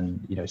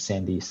and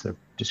send these sort of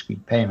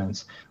discrete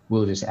payments,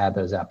 we'll just add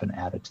those up and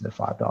add it to the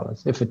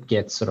 $5. If it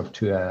gets sort of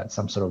to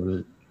some sort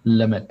of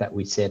limit that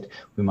we set,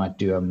 we might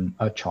do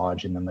a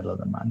charge in the middle of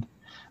the month.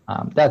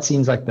 That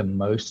seems like the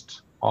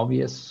most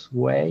obvious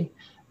way.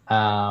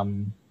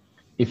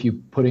 If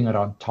you're putting it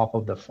on top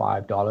of the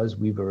 $5,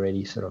 we've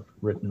already sort of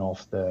written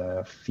off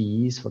the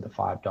fees for the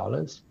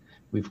 $5.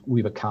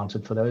 We've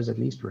accounted for those, at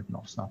least. Written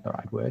off is not the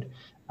right word.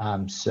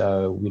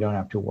 So we don't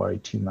have to worry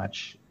too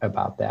much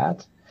about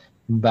that.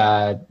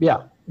 But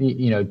yeah,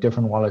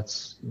 different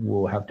wallets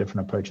will have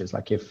different approaches.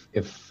 Like if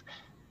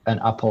an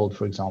Uphold,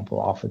 for example,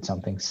 offered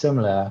something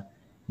similar,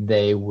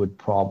 they would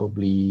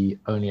probably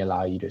only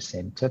allow you to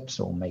send tips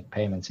or make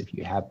payments if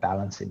you have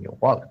balance in your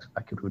wallet,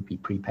 like it would be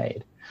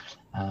prepaid.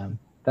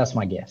 That's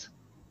my guess.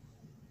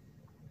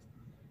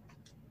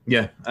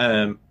 Yeah,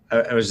 I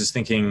was just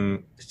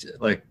thinking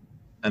like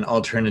an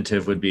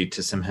alternative would be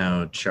to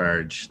somehow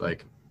charge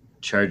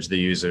the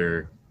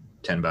user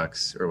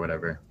 $10 or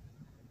whatever.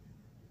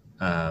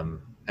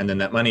 And then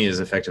that money is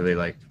effectively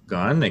like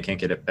gone. They can't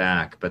get it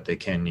back, but they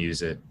can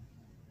use it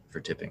for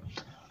tipping.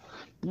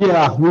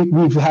 Yeah,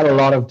 we've had a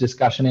lot of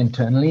discussion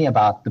internally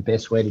about the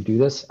best way to do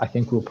this. I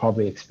think we'll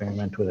probably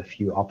experiment with a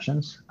few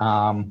options.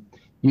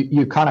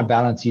 You kind of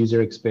balance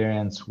user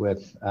experience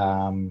with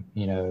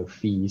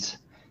fees.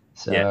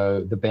 So yeah.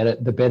 the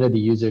better the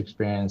user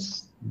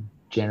experience,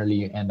 generally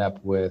you end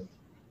up with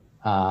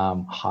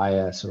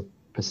higher sort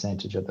of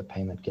percentage of the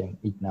payment getting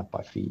eaten up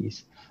by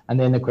fees. And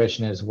then the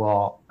question is,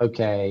 well,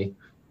 okay,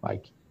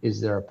 like, is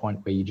there a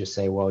point where you just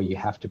say, well, you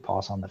have to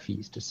pass on the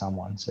fees to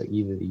someone? So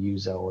either the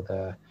user or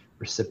the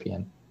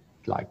recipient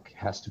like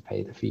has to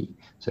pay the fee.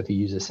 So if the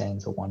user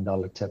sends a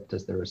 $1 tip,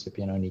 does the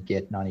recipient only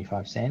get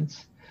 95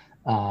 cents?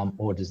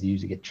 Or does the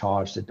user get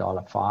charged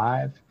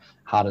 $1.05?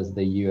 How does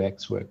the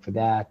UX work for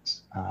that?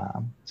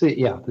 So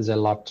yeah, there's a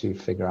lot to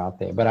figure out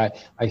there. But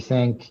I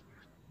think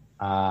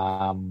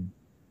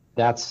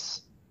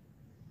that's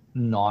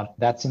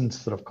in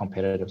sort of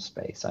competitive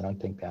space. I don't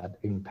think that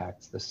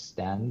impacts the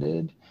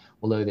standard,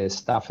 although there's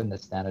stuff in the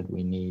standard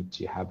we need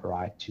to have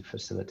right to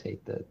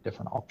facilitate the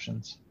different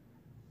options.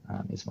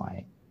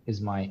 Is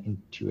my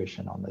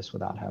intuition on this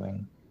without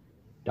having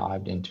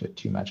dived into it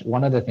too much.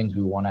 One of the things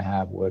we want to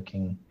have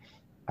working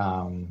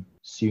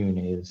soon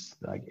is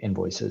like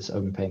invoices,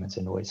 open payments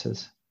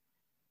invoices.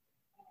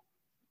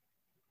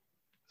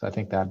 So I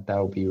think that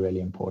will be really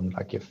important.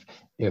 Like if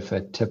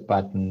a tip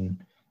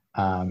button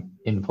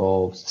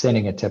involves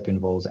sending a tip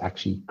involves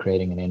actually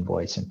creating an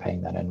invoice and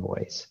paying that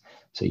invoice.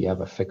 So you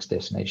have a fixed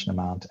destination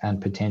amount and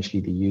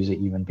potentially the user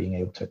even being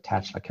able to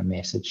attach like a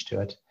message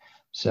to it.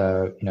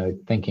 So,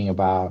 thinking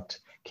about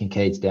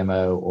Kincaid's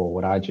demo or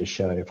what I just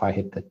showed, if I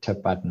hit the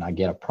tip button, I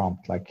get a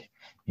prompt like,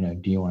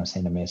 do you want to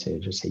send a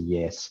message? I say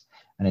yes.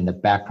 And in the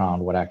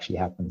background, what actually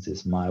happens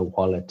is my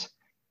wallet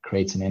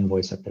creates an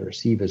invoice at the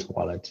receiver's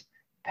wallet,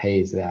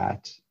 pays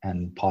that,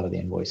 and part of the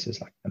invoice is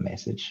like the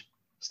message,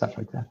 stuff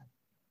like that.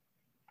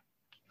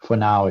 For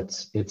now,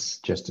 it's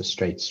just a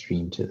straight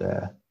stream to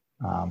the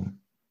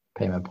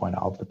payment point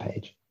of the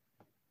page.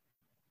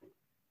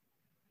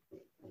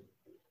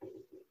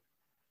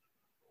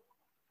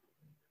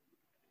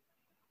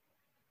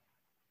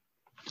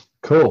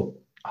 Cool.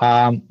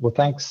 Well,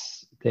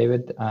 thanks,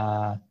 David.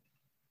 I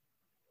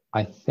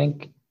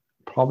think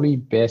probably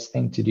best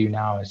thing to do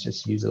now is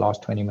just use the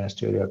last 20 minutes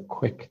to do a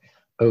quick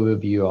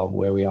overview of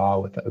where we are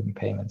with the open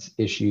payments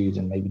issues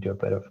and maybe do a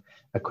bit of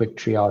a quick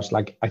triage.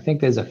 Like, I think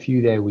there's a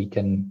few there we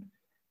can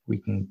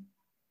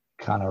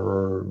kind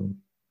of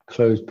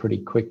close pretty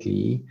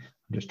quickly.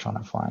 I'm just trying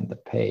to find the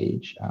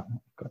page. I've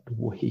got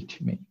way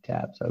too many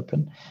tabs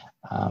open,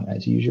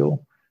 as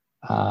usual.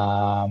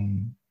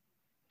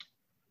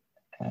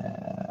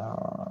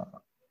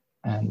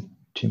 And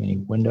too many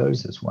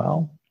windows as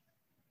well,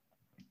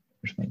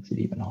 which makes it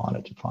even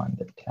harder to find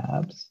the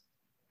tabs.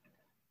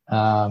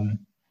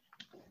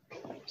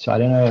 So I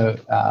don't know,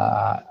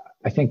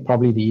 I think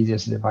probably the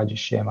easiest is if I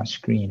just share my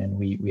screen and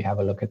we have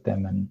a look at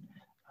them, and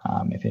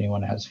if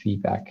anyone has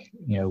feedback,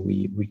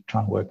 we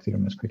try and work through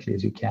them as quickly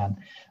as we can.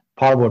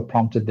 Part of what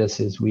prompted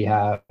this is we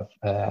have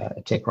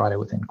a tech writer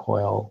within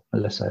Coil,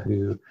 Melissa,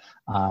 who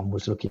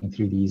was looking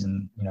through these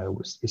and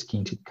is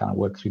keen to kind of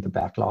work through the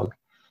backlog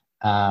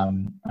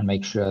and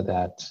make sure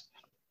that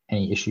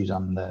any issues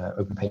on the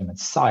Open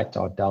Payments site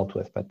are dealt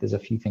with. But there's a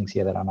few things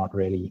here that are not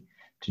really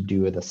to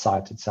do with the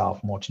site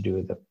itself, more to do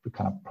with the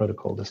kind of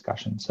protocol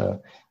discussion.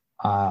 So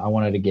I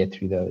wanted to get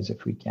through those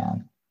if we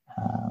can.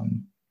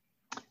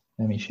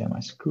 Let me share my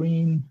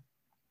screen.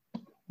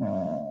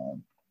 There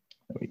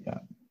we go.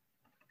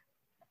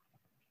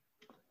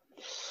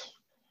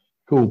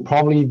 Cool.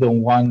 Probably the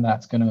one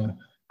that's going to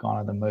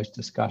garner the most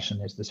discussion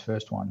is this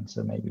first one.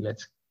 So maybe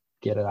let's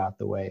get it out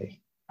the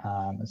way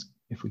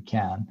if we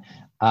can.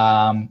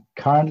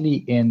 Currently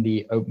in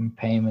the Open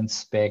Payments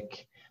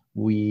spec,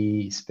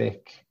 we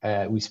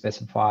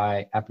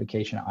specify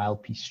application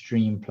ILP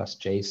stream plus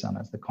JSON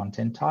as the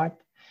content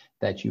type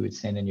that you would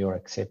send in your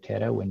accept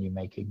header when you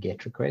make a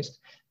GET request.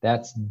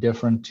 That's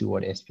different to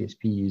what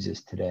SPSP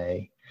uses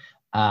today.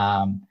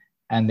 And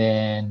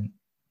then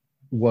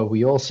what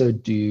we also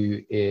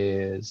do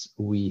is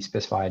we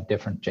specify a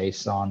different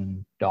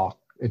JSON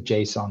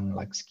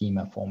like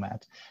schema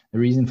format. The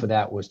reason for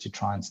that was to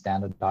try and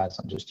standardize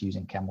on just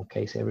using camel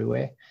case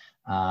everywhere.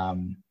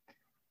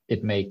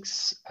 It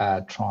makes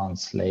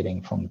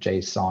translating from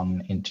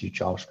JSON into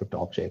JavaScript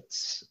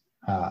objects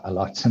a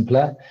lot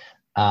simpler.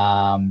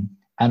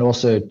 And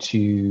also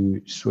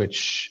to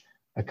switch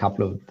a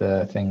couple of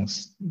the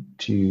things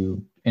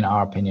to, in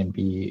our opinion,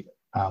 be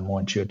more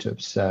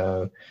intuitive.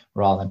 So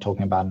rather than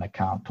talking about an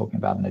account, talking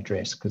about an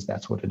address, because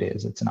that's what it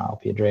is. It's an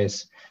ILP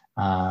address.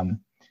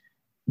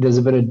 There's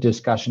a bit of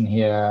discussion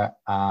here.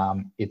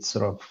 It's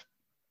sort of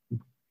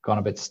gone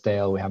a bit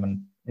stale.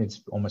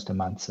 It's almost a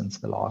month since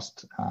the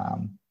last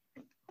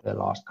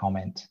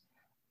comment.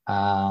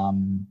 I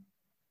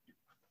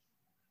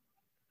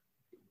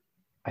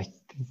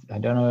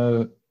don't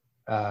know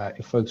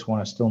if folks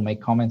want to still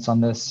make comments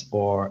on this,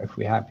 or if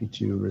we're happy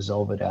to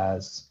resolve it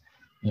as,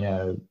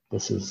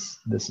 this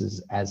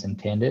is as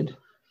intended.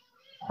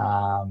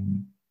 I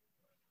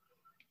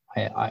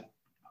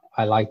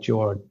liked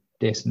your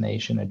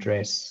destination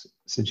address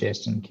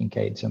suggestion,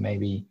 Kincaid. So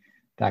maybe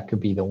that could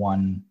be the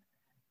one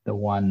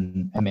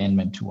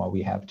amendment to what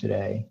we have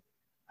today.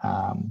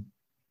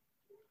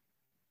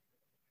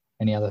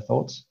 Any other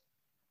thoughts?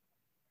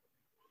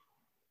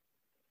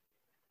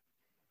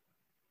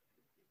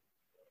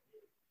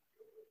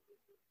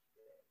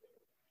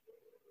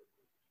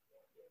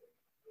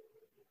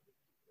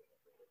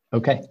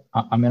 Okay,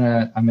 I'm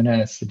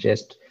gonna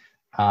suggest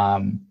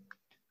I'm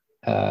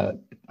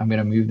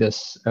gonna move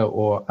this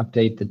or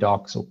update the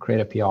docs or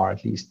create a PR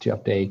at least to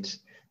update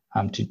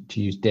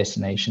to use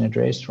destination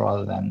address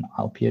rather than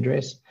IP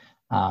address,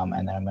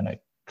 and then I'm gonna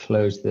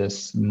close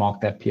this,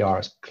 mark that PR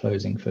as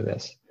closing for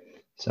this.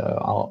 So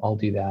I'll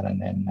do that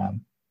and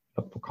then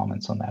look for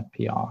comments on that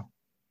PR.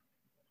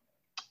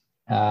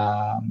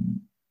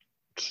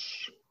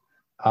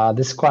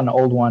 This is quite an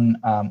old one,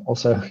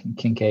 also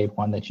Kincaid,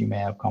 one that you may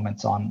have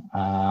comments on.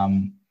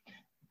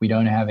 We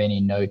don't have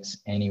any notes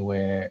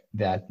anywhere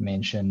that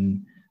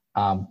mention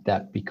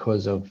that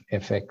because of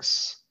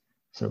FX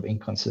sort of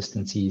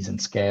inconsistencies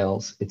and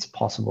scales, it's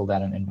possible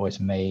that an invoice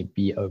may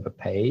be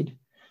overpaid.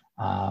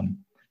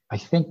 I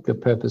think the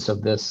purpose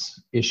of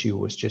this issue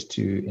was just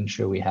to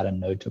ensure we had a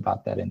note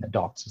about that in the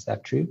docs. Is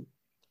that true?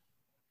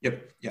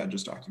 Yep. Yeah,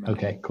 just document.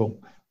 Okay,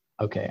 cool.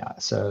 Okay,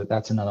 so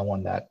that's another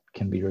one that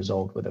can be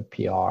resolved with a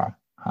PR.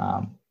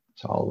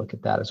 So I'll look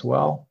at that as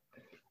well.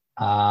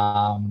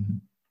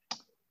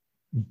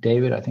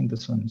 David, I think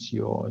this one's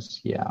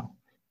yours. Yeah.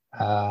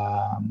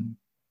 And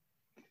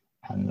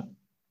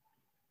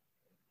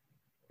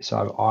so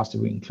I've asked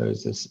if we can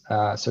close this.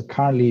 So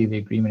currently the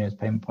agreement is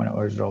payment pointer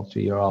or resolved to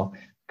URL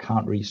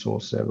account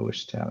resource server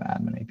wishes to have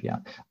admin API.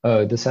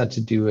 Oh, this had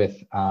to do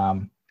with, I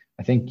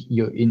think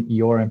in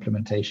your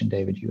implementation,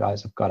 David, you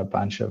guys have got a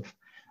bunch of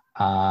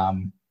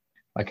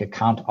like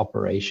account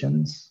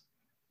operations.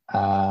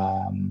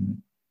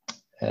 And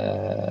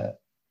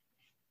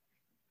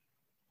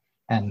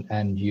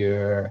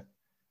you're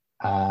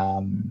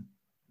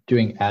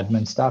doing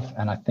admin stuff.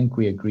 And I think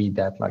we agreed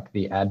that like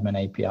the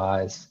admin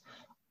APIs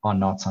are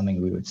not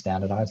something we would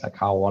standardize, like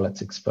how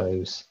wallets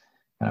expose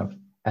kind of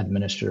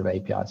administrative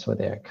APIs for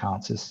their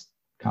accounts is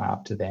kind of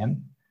up to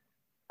them.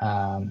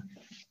 Are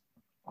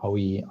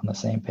we on the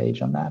same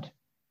page on that?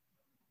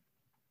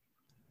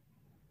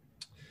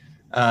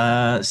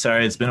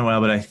 Sorry, it's been a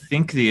while, but I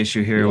think the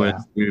issue here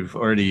was we've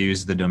already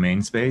used the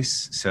domain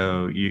space.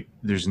 So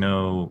there's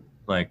no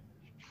like,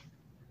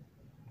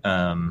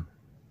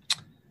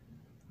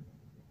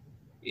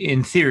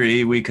 in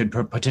theory, we could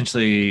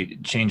potentially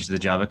change the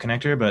Java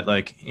connector, but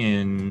like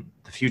in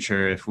the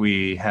future, if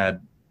we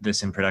had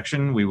this in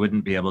production, we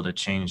wouldn't be able to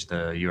change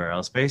the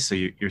URL space. So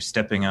you're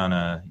stepping on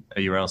a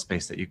URL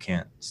space that you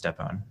can't step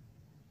on.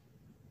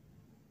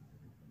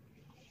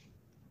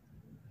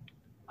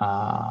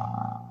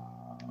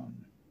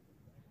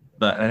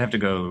 But I'd have to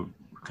go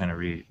kind of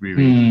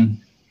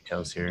reread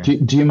details here.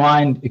 Do you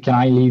mind? Can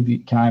I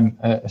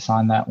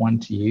assign that one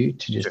to you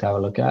to just have a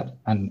look at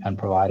and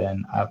provide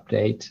an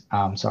update?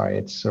 Sorry,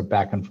 it's sort of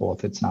back and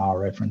forth. It's now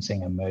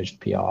referencing a merged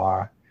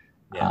PR.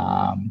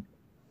 Yeah.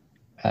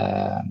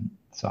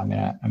 So I'm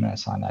gonna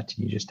assign that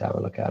to you just to have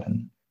a look at,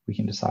 and we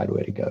can decide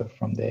where to go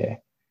from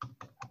there.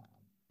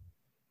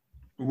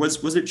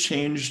 Was it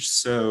changed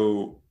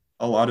so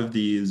a lot of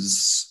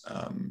these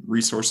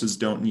resources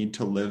don't need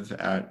to live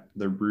at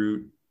the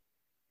root?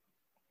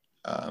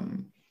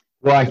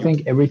 Well, I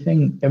think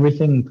everything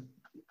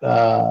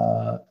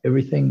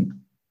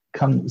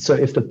comes. So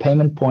if the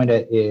payment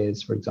pointer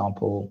is, for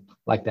example,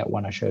 like that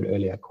one I showed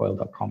earlier,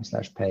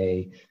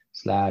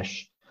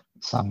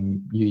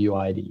 coil.com/pay/some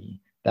UUID,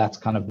 that's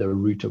kind of the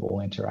root of all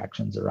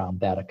interactions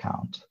around that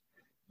account.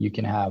 You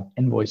can have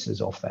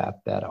invoices off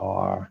that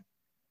are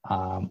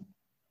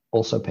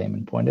also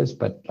payment pointers,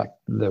 but like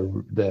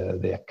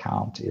the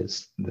account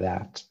is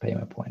that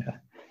payment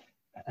pointer.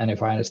 And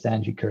if I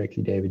understand you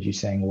correctly, David, you're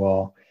saying,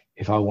 well,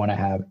 if I want to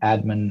have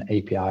admin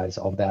APIs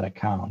of that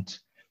account,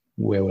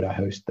 where would I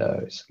host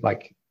those?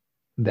 Like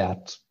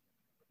that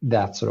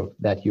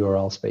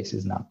URL space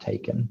is now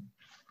taken.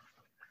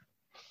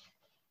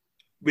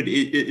 But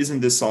isn't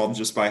this solved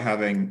just by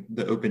having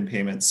the open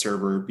payment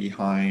server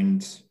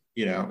behind,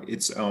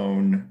 its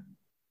own,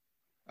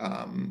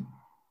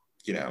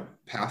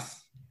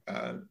 path,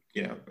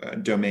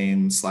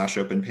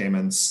 domain/open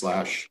payments/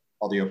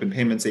 all the open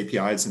payments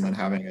APIs, and then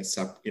having a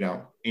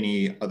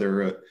any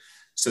other,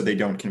 so they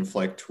don't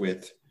conflict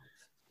with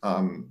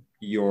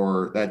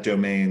that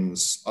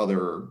domain's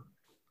other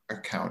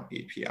account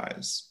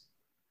APIs?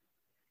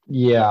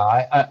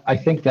 Yeah, I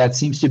think that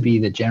seems to be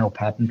the general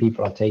pattern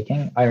people are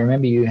taking. I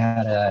remember you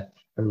had a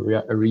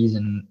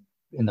reason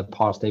in the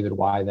past, David,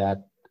 why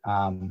that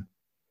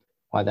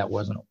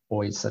wasn't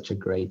always such a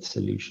great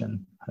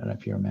solution. I don't know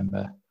if you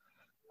remember.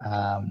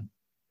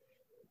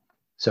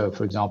 So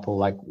for example,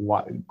 like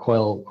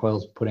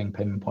Coil's putting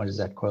payment pointers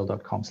at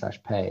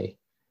coil.com/pay,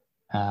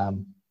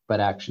 but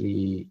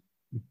actually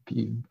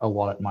a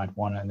wallet might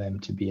want them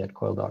to be at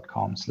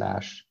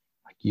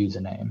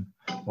coil.com/username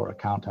or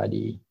account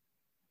ID.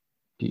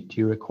 Do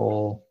you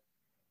recall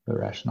the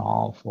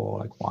rationale for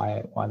like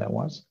why that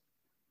was?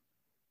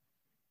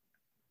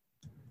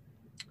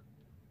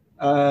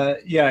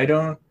 Yeah, I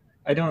don't.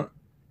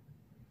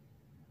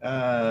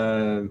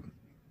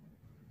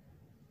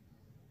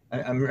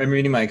 I'm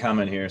reading my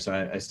comment here,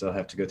 so I still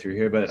have to go through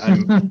here, but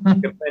I'm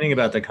complaining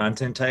about the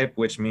content type,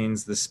 which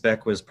means the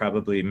spec was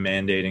probably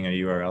mandating a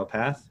URL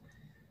path.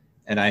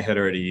 And I had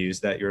already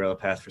used that URL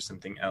path for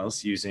something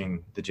else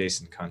using the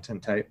JSON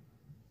content type.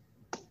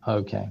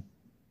 Okay.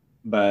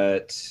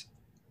 But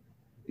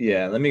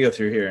yeah, let me go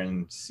through here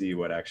and see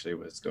what actually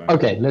was going on.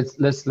 Okay,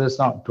 let's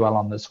not dwell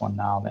on this one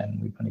now. Then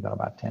we've only got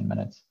about 10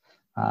 minutes.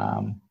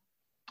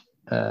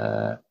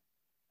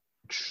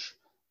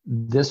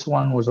 This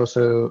one was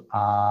also,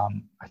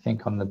 I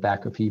think, on the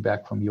back of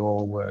feedback from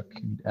your work,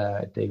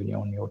 David,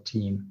 on your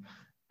team.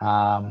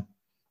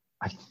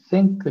 I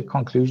think the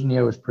conclusion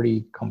here was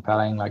pretty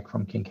compelling, like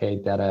from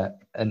Kincaid, that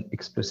an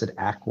explicit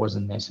ACK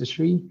wasn't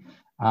necessary,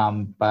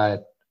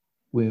 but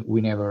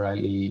we never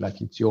really,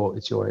 like, it's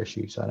your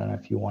issue. So I don't know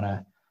if you want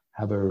to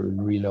have a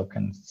relook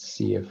and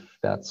see if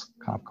that's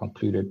kind of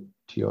concluded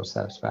to your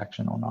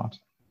satisfaction or not.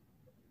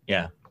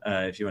 Yeah,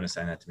 if you want to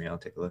send that to me, I'll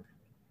take a look.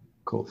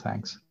 Cool,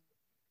 thanks.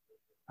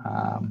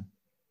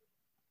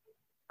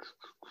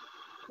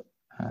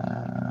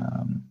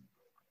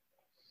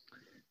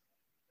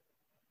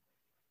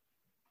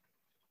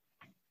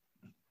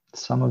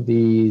 Some of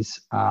these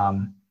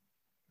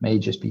may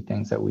just be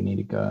things that we need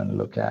to go and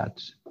look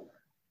at.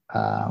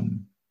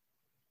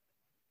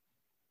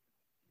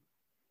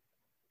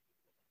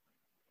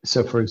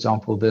 So, for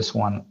example, this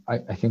one,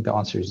 I think the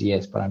answer is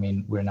yes, but I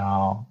mean, we're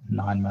now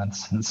 9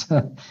 months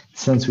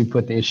since we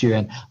put the issue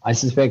in. I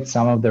suspect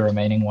some of the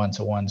remaining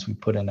ones are ones we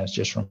put in as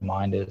just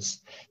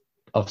reminders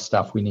of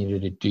stuff we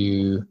needed to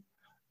do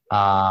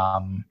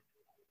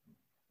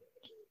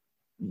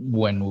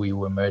when we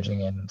were merging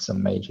in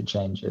some major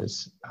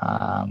changes.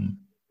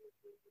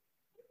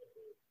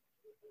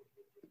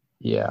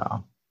 Yeah,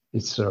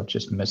 it's sort of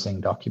just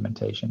missing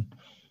documentation.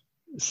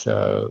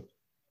 So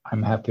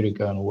I'm happy to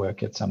go and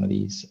work at some of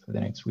these for the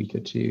next week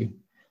or two,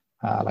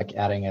 like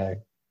adding a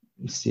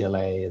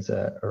CLA as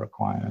a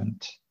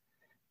requirement.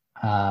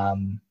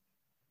 Oh,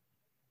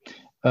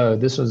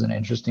 this was an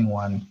interesting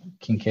one,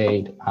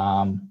 Kincaid.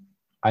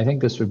 I think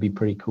this would be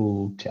pretty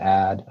cool to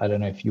add. I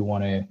don't know if you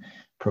want to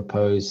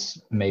propose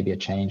maybe a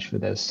change for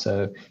this.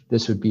 So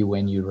this would be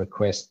when you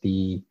request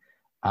the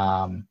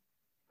ILP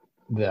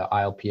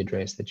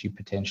address that you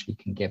potentially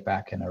can get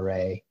back an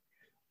array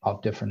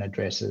of different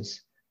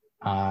addresses.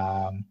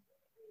 And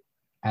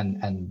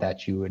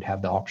that you would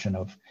have the option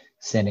of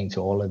sending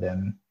to all of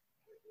them,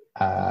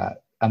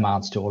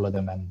 amounts to all of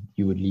them, and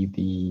you would leave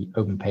the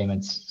open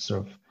payments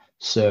sort of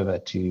server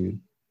to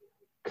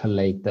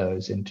collate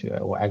those into,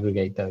 or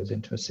aggregate those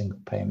into a single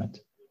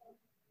payment.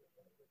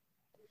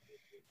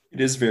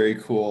 It is very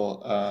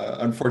cool.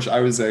 Unfortunately,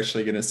 I was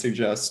actually going to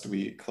suggest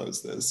we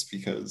close this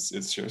because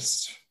it's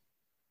just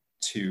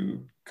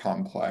too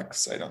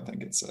complex. I don't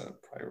think it's a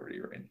priority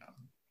right now.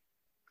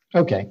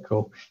 Okay,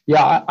 cool.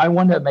 Yeah, I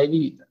wonder,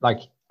 maybe,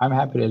 like, I'm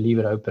happy to leave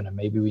it open, and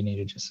maybe we need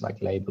to just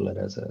like label it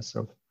as a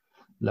sort of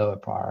lower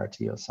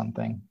priority or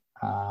something.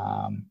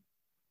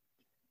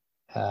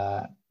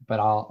 But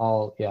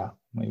I'll yeah,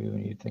 maybe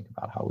we need to think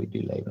about how we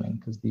do labeling,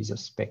 because these are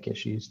spec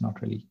issues,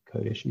 not really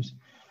code issues.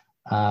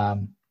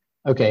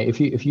 Okay,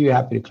 if you're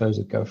happy to close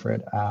it, go for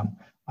it. I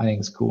think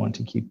it's a cool one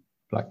to keep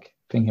like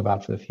thinking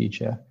about for the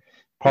future.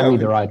 Probably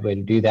the right way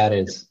to do that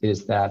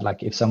is that,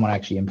 like, if someone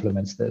actually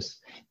implements this,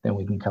 then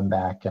we can come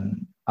back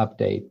and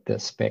update the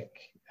spec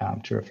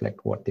to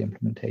reflect what the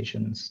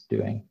implementation's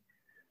doing.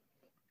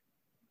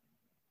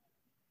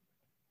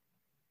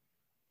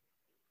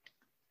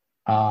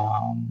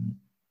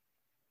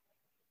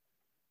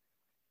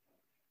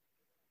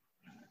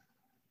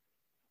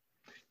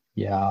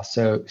 Yeah,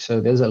 so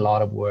there's a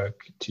lot of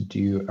work to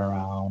do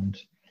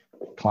around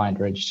client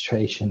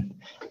registration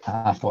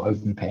for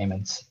open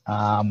payments.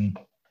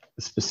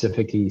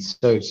 Specifically,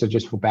 so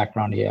just for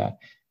background here,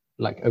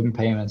 like, open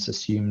payments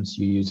assumes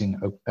you're using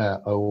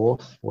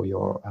OAuth for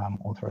your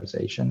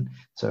authorization.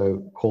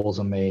 So calls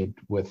are made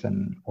with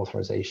an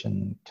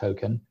authorization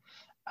token.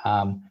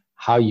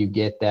 How you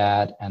get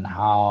that, and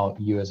how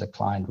you as a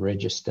client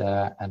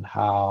register, and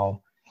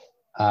how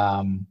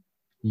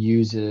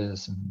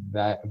users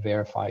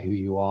verify who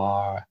you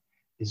are,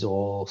 is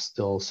all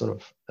still sort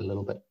of a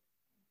little bit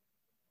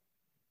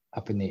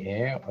up in the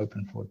air,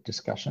 open for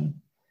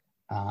discussion.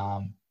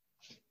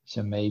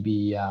 So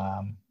maybe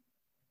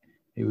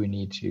we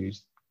need to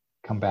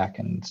come back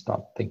and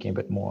start thinking a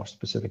bit more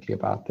specifically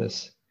about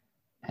this,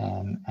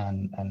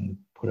 and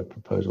put a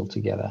proposal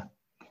together.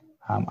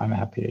 I'm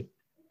happy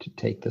to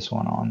take this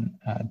one on.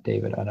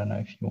 David, I don't know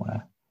if you want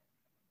to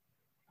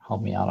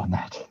help me out on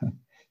that.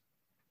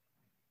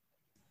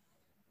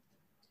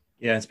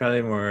 Yeah, it's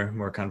probably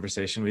more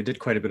conversation. We did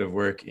quite a bit of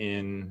work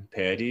in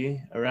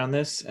PayID around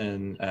this,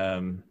 and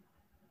I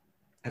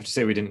have to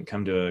say we didn't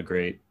come to a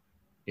great,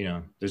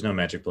 there's no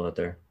magic bullet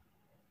there.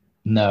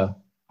 No,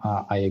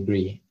 I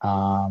agree.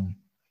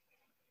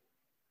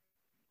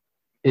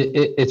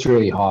 It's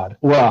really hard.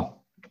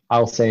 Well,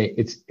 I'll say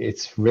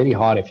it's really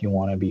hard if you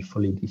want to be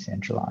fully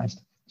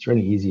decentralized. It's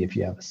really easy if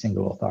you have a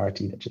single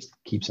authority that just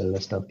keeps a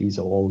list of these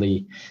are all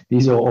the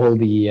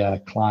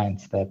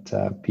clients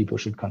that people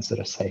should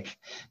consider safe.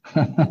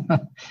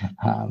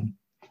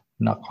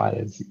 Not quite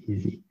as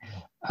easy.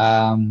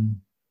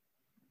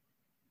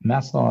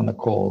 Matt's not on the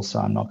call, so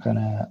I'm not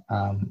gonna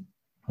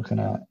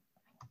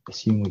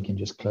assume we can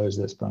just close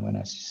this, but I'm going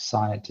to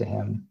assign it to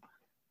him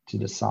to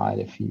decide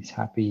if he's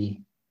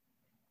happy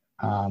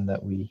that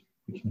we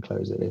can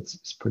close it.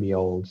 It's pretty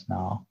old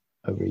now,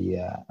 over a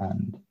year,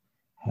 and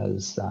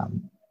has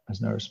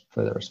no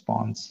further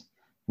response.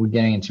 We're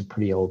getting into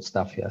pretty old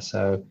stuff here,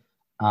 so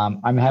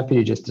I'm happy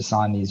to just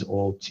assign these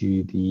all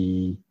to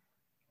the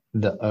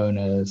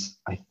owners.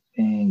 I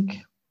think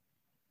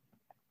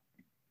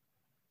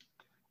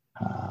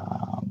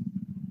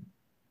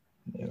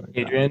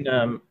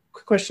Adrian,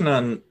 quick question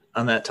on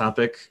that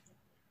topic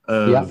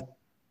of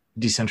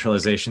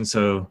decentralization.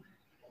 So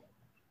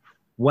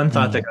one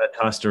thought that got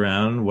tossed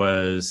around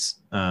was,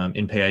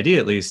 in PayID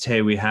at least,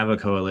 hey, we have a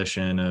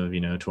coalition of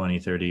 20,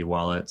 30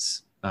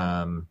 wallets.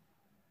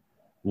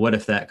 What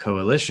if that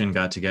coalition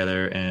got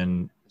together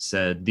and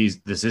said,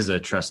 this is a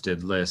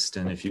trusted list,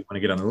 and if you want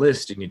to get on the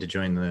list, you need to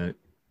join the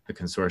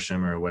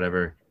consortium or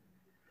whatever.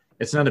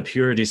 It's not a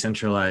pure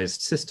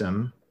decentralized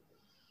system,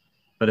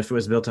 but if it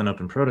was built on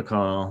open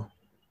protocol,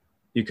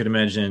 you could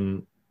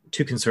imagine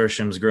two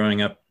consortiums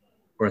growing up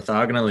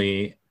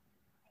orthogonally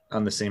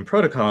on the same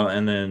protocol,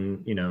 and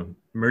then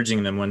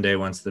merging them one day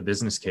once the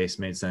business case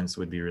made sense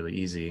would be really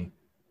easy.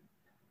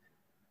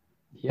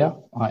 Yeah,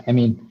 I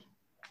mean,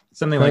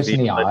 something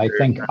personally, like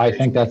I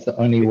think that's the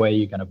only way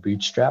you're going to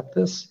bootstrap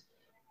this,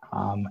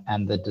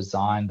 and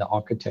the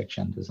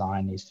architecture and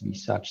design needs to be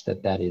such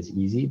that is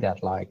easy.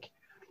 That, like,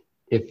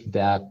 if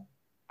that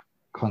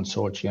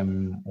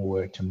consortium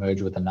were to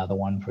merge with another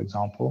one, for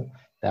example,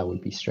 that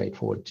would be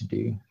straightforward to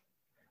do.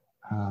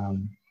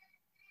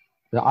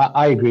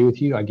 I agree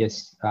with you. I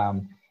guess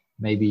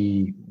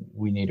maybe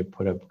we need to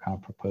put a kind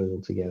of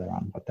proposal together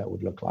on what that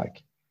would look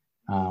like.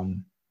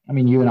 I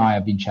mean, you and I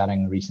have been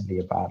chatting recently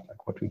about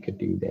like what we could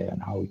do there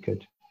and how we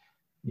could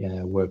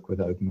work with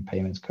the Open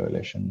Payments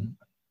Coalition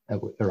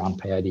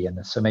around PayID, and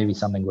this. So maybe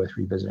something worth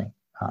revisiting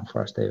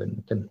for us, David.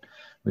 We can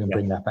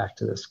bring that back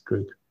to this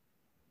group.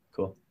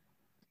 Cool.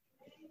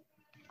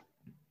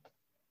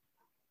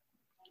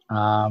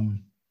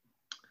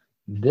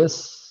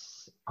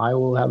 This I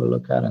will have a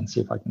look at and see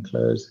if I can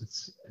close.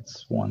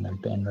 It's one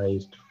that Ben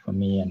raised for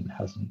me and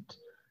hasn't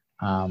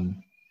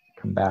come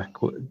back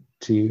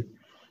to.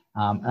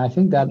 And I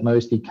think that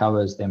mostly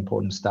covers the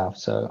important stuff.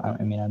 So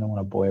I mean, I don't want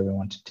to bore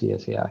everyone to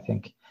tears here. I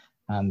think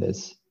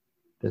there's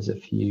a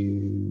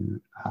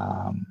few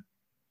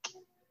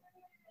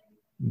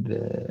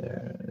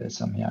there's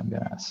some here I'm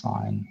going to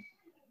assign,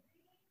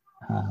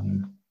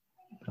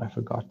 but I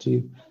forgot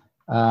to.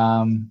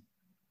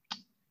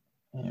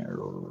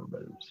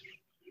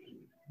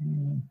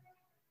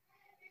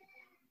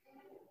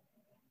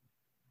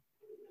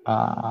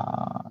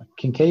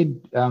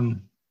 Kincaid,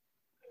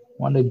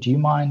 wonder, do you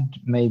mind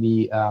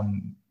maybe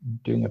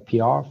doing a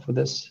PR for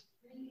this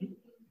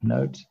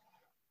note,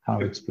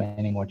 kind of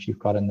explaining what you've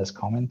got in this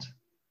comment?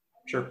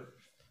 Sure.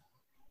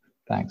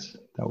 Thanks.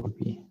 That would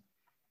be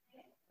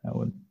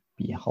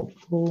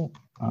helpful.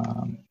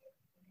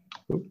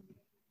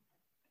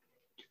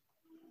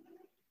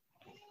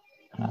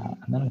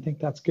 And then I think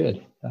that's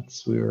good.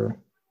 We're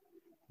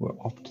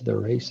off to the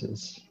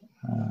races.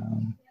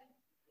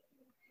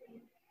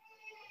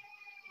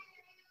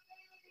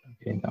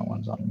 Okay, that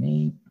one's on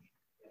me.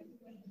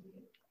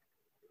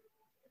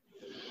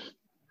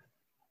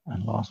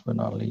 And last but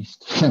not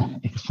least,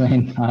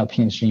 explain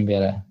PN Stream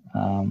better.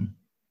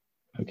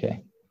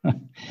 Okay,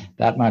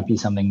 that might be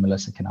something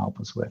Melissa can help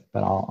us with,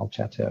 but I'll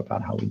chat to her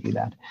about how we do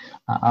that.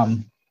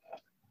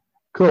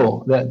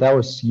 Cool, that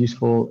was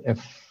useful,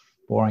 if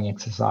boring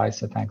exercise,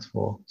 so thanks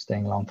for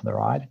staying along for the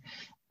ride.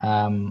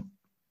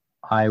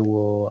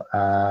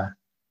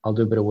 I'll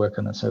do a bit of work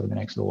on this over the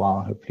next little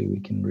while. Hopefully we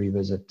can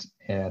revisit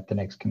at the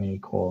next community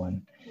call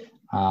and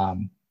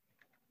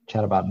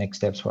chat about next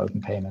steps for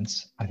open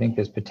payments. I think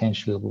there's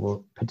potentially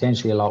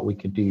a lot we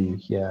could do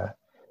here,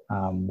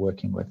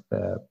 working with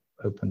the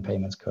Open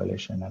Payments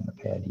Coalition and the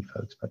PayID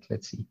folks, but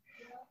let's see.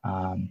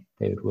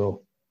 David,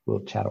 we'll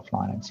chat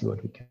offline and see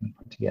what we can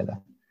put together.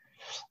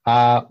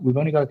 We've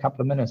only got a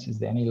couple of minutes. Is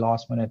there any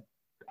last minute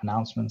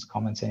announcements,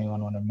 comments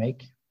anyone want to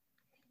make?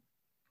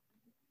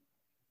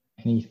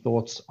 Any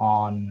thoughts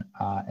on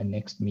a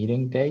next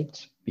meeting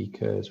date?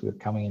 Because we're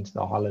coming into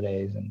the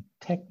holidays and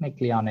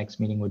technically our next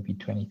meeting would be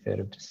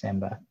 23rd of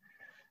December.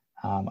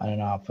 I don't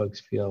know how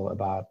folks feel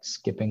about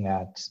skipping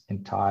that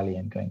entirely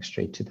and going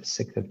straight to the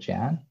 6th of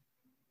Jan.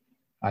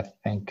 I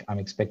think I'm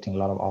expecting a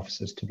lot of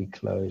offices to be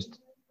closed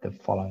the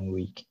following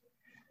week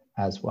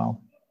as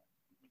well.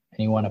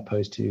 Anyone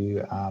opposed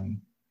to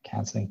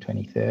canceling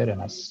 23rd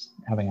and us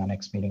having our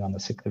next meeting on the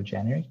 6th of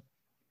January?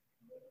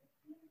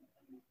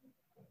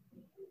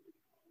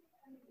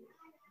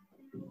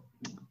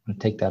 And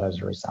take that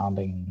as a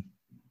resounding,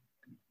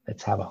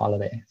 let's have a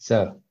holiday.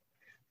 So I'm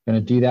going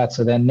to do that.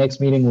 So then next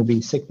meeting will be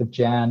 6th of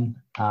Jan.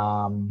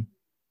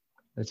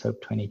 Let's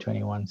hope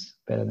 2021's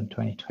better than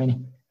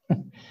 2020.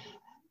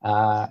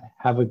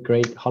 Have a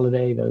great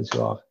holiday, those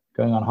who are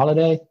going on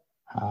holiday.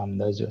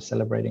 Those who are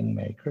celebrating,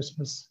 Merry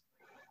Christmas.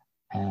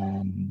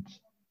 And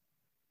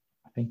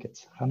I think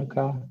it's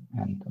Hanukkah,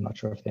 and I'm not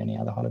sure if there are any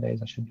other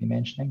holidays I should be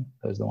mentioning.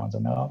 Those are the ones I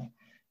know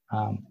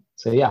of.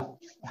 So yeah,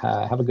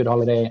 have a good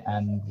holiday,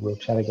 and we'll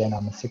chat again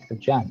on the 6th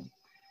of Jan.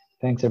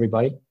 Thanks,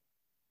 everybody.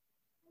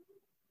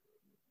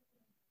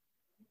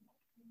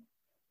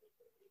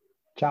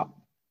 Ciao.